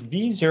 is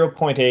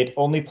v0.8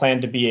 only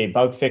planned to be a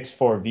bug fix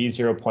for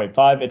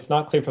v0.5? It's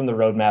not clear from the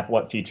roadmap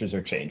what features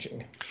are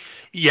changing.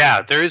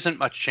 Yeah, there isn't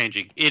much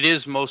changing. It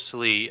is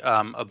mostly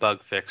a bug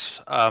fix.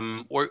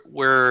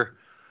 We're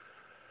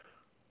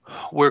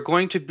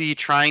going to be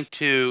trying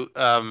to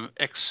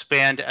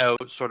expand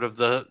out sort of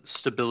the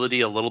stability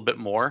a little bit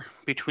more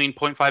between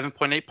 0.5 and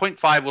 0.8.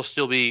 0.5 will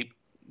still be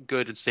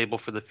good and stable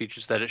for the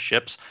features that it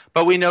ships,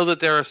 but we know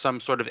that there are some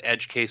sort of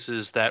edge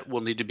cases that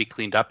will need to be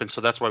cleaned up, and so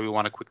that's why we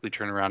want to quickly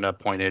turn around to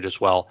 0.8 as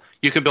well.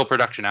 You can build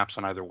production apps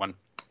on either one.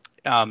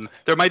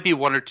 There might be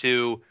one or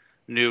two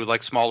new,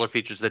 like, smaller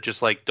features that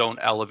just like don't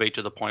elevate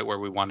to the point where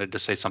we wanted to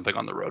say something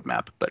on the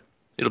roadmap, but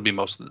it'll be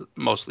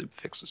mostly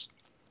fixes.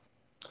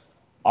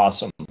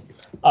 Awesome.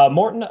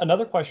 Morton,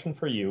 another question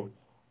for you.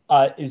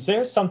 Is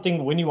there something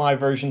WinUI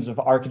versions of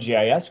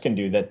ArcGIS can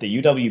do that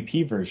the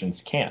UWP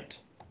versions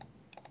can't?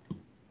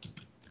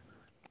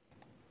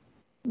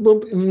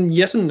 Well,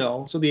 yes and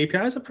no. So the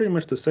APIs are pretty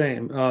much the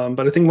same.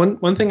 But I think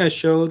one thing I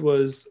showed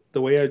was the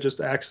way I just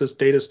access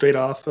data straight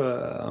off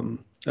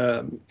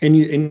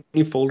any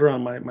folder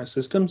on my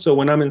system. So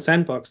when I'm in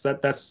Sandbox,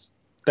 that's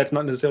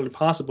not necessarily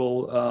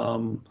possible.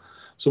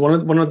 So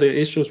one of the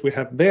issues we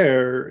have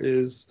there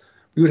is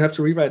we would have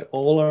to rewrite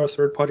all our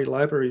third-party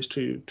libraries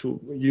to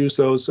use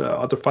those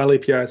other file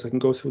APIs that can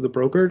go through the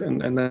broker,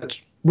 and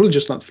that's really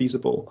just not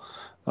feasible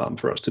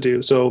for us to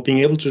do. So being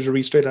able to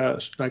read straight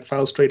out, like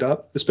files straight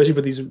up, especially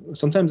for these,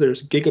 sometimes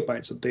there's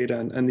gigabytes of data,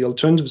 and the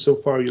alternative so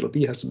far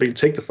ULB has to be to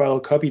take the file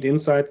copied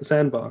inside the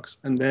Sandbox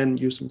and then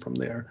use them from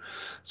there.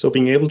 So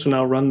being able to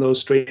now run those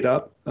straight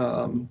up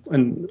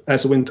and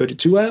as a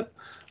Win32 app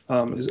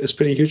is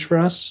pretty huge for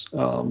us.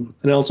 And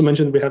I also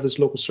mentioned we have this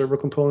local server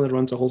component that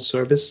runs a whole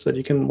service that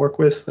you can work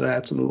with that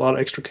adds a lot of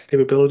extra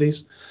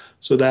capabilities.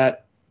 So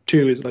that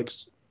too is like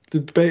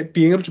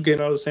being able to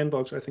get out of the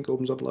Sandbox, I think,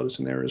 opens up a lot of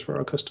scenarios for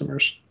our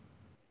customers.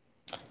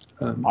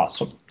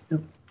 Awesome. Yeah.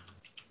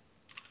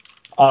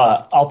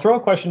 I'll throw a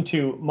question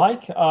to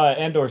Mike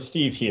and or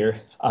Steve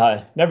here.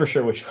 Never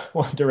sure which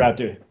one to route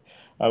to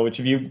which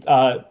of you.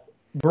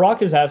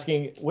 Barack is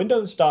asking,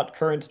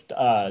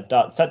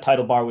 Windows.current.set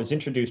title bar was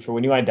introduced for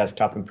WinUI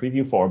Desktop in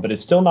Preview 4, but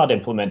is still not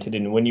implemented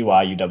in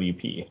WinUI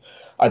UWP.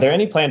 Are there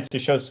any plans to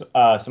show some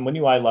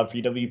WinUI love for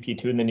UWP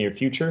 2 in the near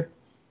future?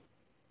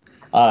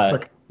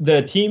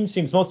 The team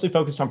seems mostly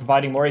focused on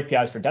providing more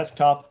APIs for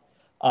desktop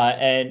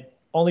and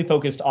only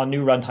focused on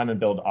new runtime and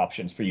build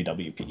options for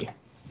UWP.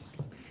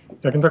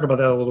 I can talk about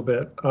that a little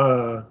bit.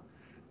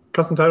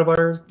 Custom title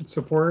bar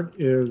support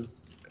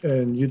is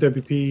in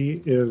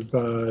UWP is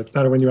it's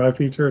not a WinUI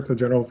feature, it's a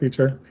general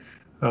feature.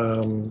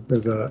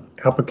 There's a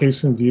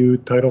application view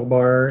title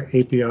bar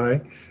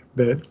API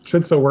that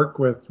should still work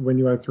with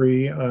WinUI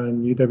 3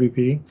 on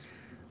UWP.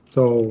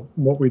 So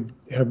what we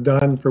have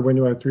done for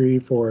WinUI 3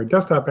 for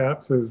desktop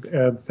apps is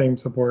add same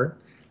support,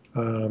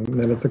 and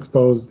then it's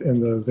exposed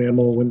in the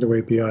XAML window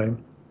API. And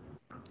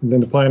then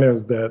the plan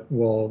is that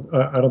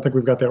I don't think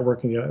we've got that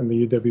working yet in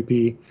the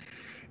UWP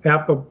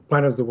app, but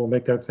plan is that we'll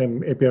make that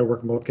same API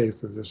work in both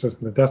cases. It's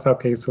just in the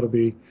desktop case, it'll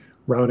be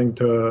routing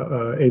to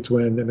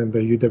HWind, and in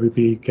the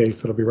UWP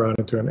case, it'll be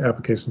routing to an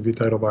application view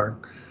title bar.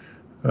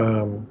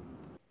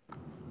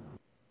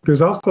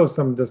 There's also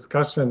some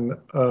discussion,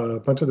 a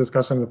bunch of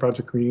discussion in the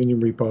project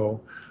reunion repo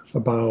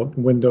about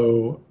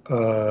window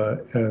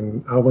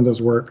and how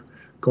windows work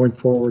going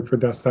forward for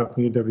desktop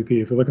and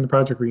UWP. If you look in the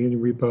project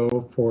reunion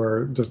repo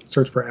for just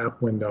search for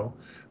app window,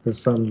 there's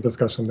some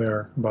discussion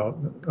there about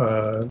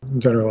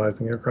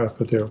generalizing it across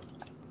the two.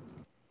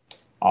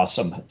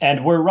 Awesome.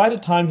 And we're right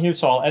at time here,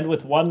 so I'll end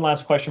with one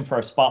last question for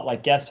our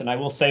spotlight guest. And I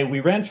will say we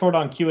ran short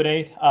on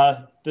Q&A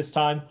this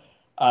time.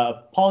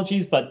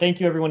 Apologies, but thank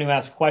you everyone who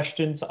asked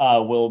questions.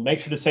 We'll make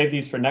sure to save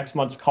these for next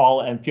month's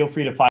call, and feel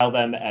free to file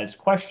them as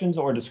questions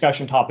or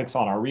discussion topics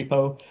on our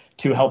repo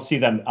to help see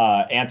them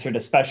answered,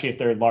 especially if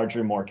they're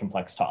larger, more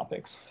complex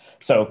topics.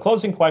 So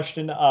closing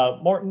question,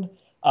 Morten,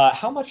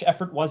 how much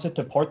effort was it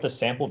to port the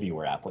sample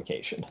viewer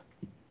application?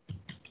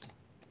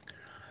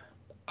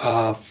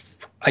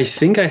 I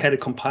think I had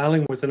it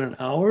compiling within an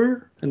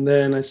hour, and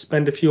then I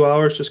spent a few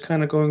hours just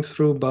kind of going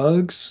through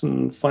bugs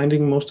and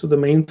finding most of the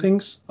main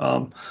things.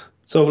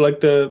 So like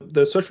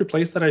the search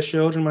replace that I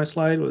showed in my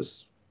slide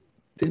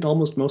did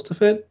almost most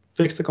of it,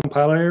 fixed the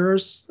compiler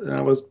errors, and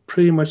I was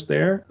pretty much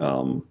there.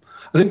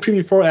 I think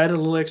Preview4 added a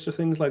little extra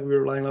things, like we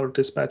were relying on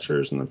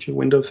dispatchers and a few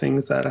window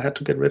things that I had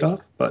to get rid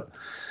of, but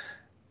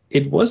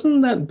it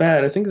wasn't that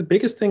bad. I think the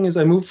biggest thing is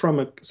I moved from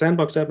a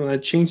sandbox app and I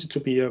changed it to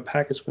be a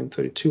package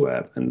Win32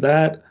 app, and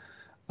that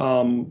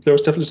there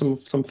was definitely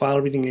some file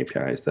reading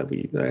APIs that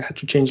I had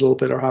to change a little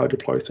bit, or how I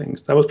deploy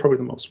things. That was probably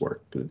the most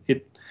work, but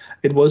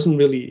it wasn't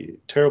really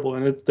terrible.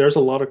 And there's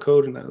a lot of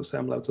code in that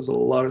assembly. There's a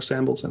lot of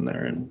samples in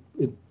there, and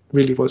it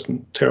really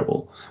wasn't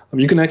terrible.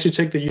 You can actually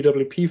take the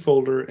UWP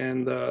folder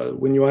and the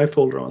WinUI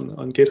folder on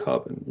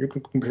GitHub, and you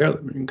can compare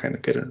them. You can kind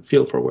of get a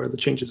feel for where the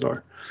changes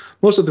are.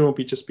 Most of them will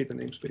just be the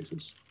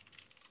namespaces.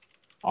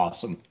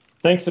 Awesome.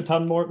 Thanks a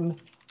ton, Morten.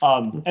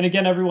 And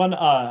again, everyone,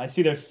 I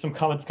see there's some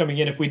comments coming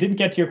in. If we didn't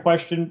get to your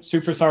question,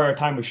 super sorry our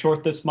time was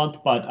short this month,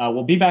 but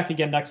we'll be back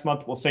again next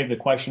month. We'll save the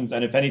questions.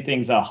 And if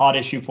anything's a hot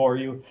issue for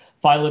you,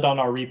 file it on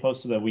our repo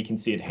so that we can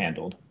see it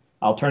handled.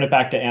 I'll turn it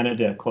back to Anna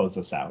to close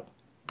this out.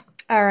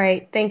 All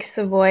right. Thanks,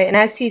 Savoy. And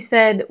as he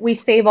said, we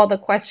save all the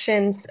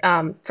questions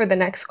for the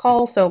next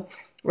call. So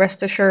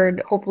rest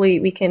assured, hopefully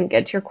we can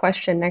get to your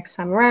question next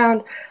time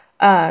around.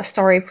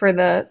 Sorry for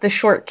the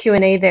short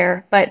Q&A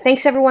there, but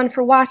thanks everyone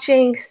for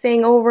watching,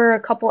 staying over a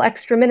couple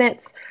extra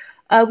minutes.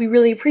 We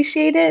really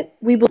appreciate it.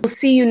 We will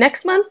see you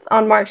next month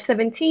on March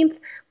 17th.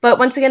 But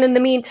once again, in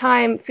the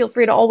meantime, feel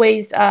free to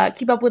always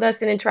keep up with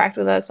us and interact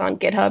with us on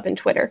GitHub and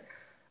Twitter.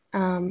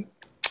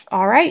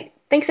 All right.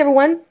 Thanks,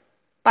 everyone.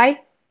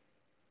 Bye.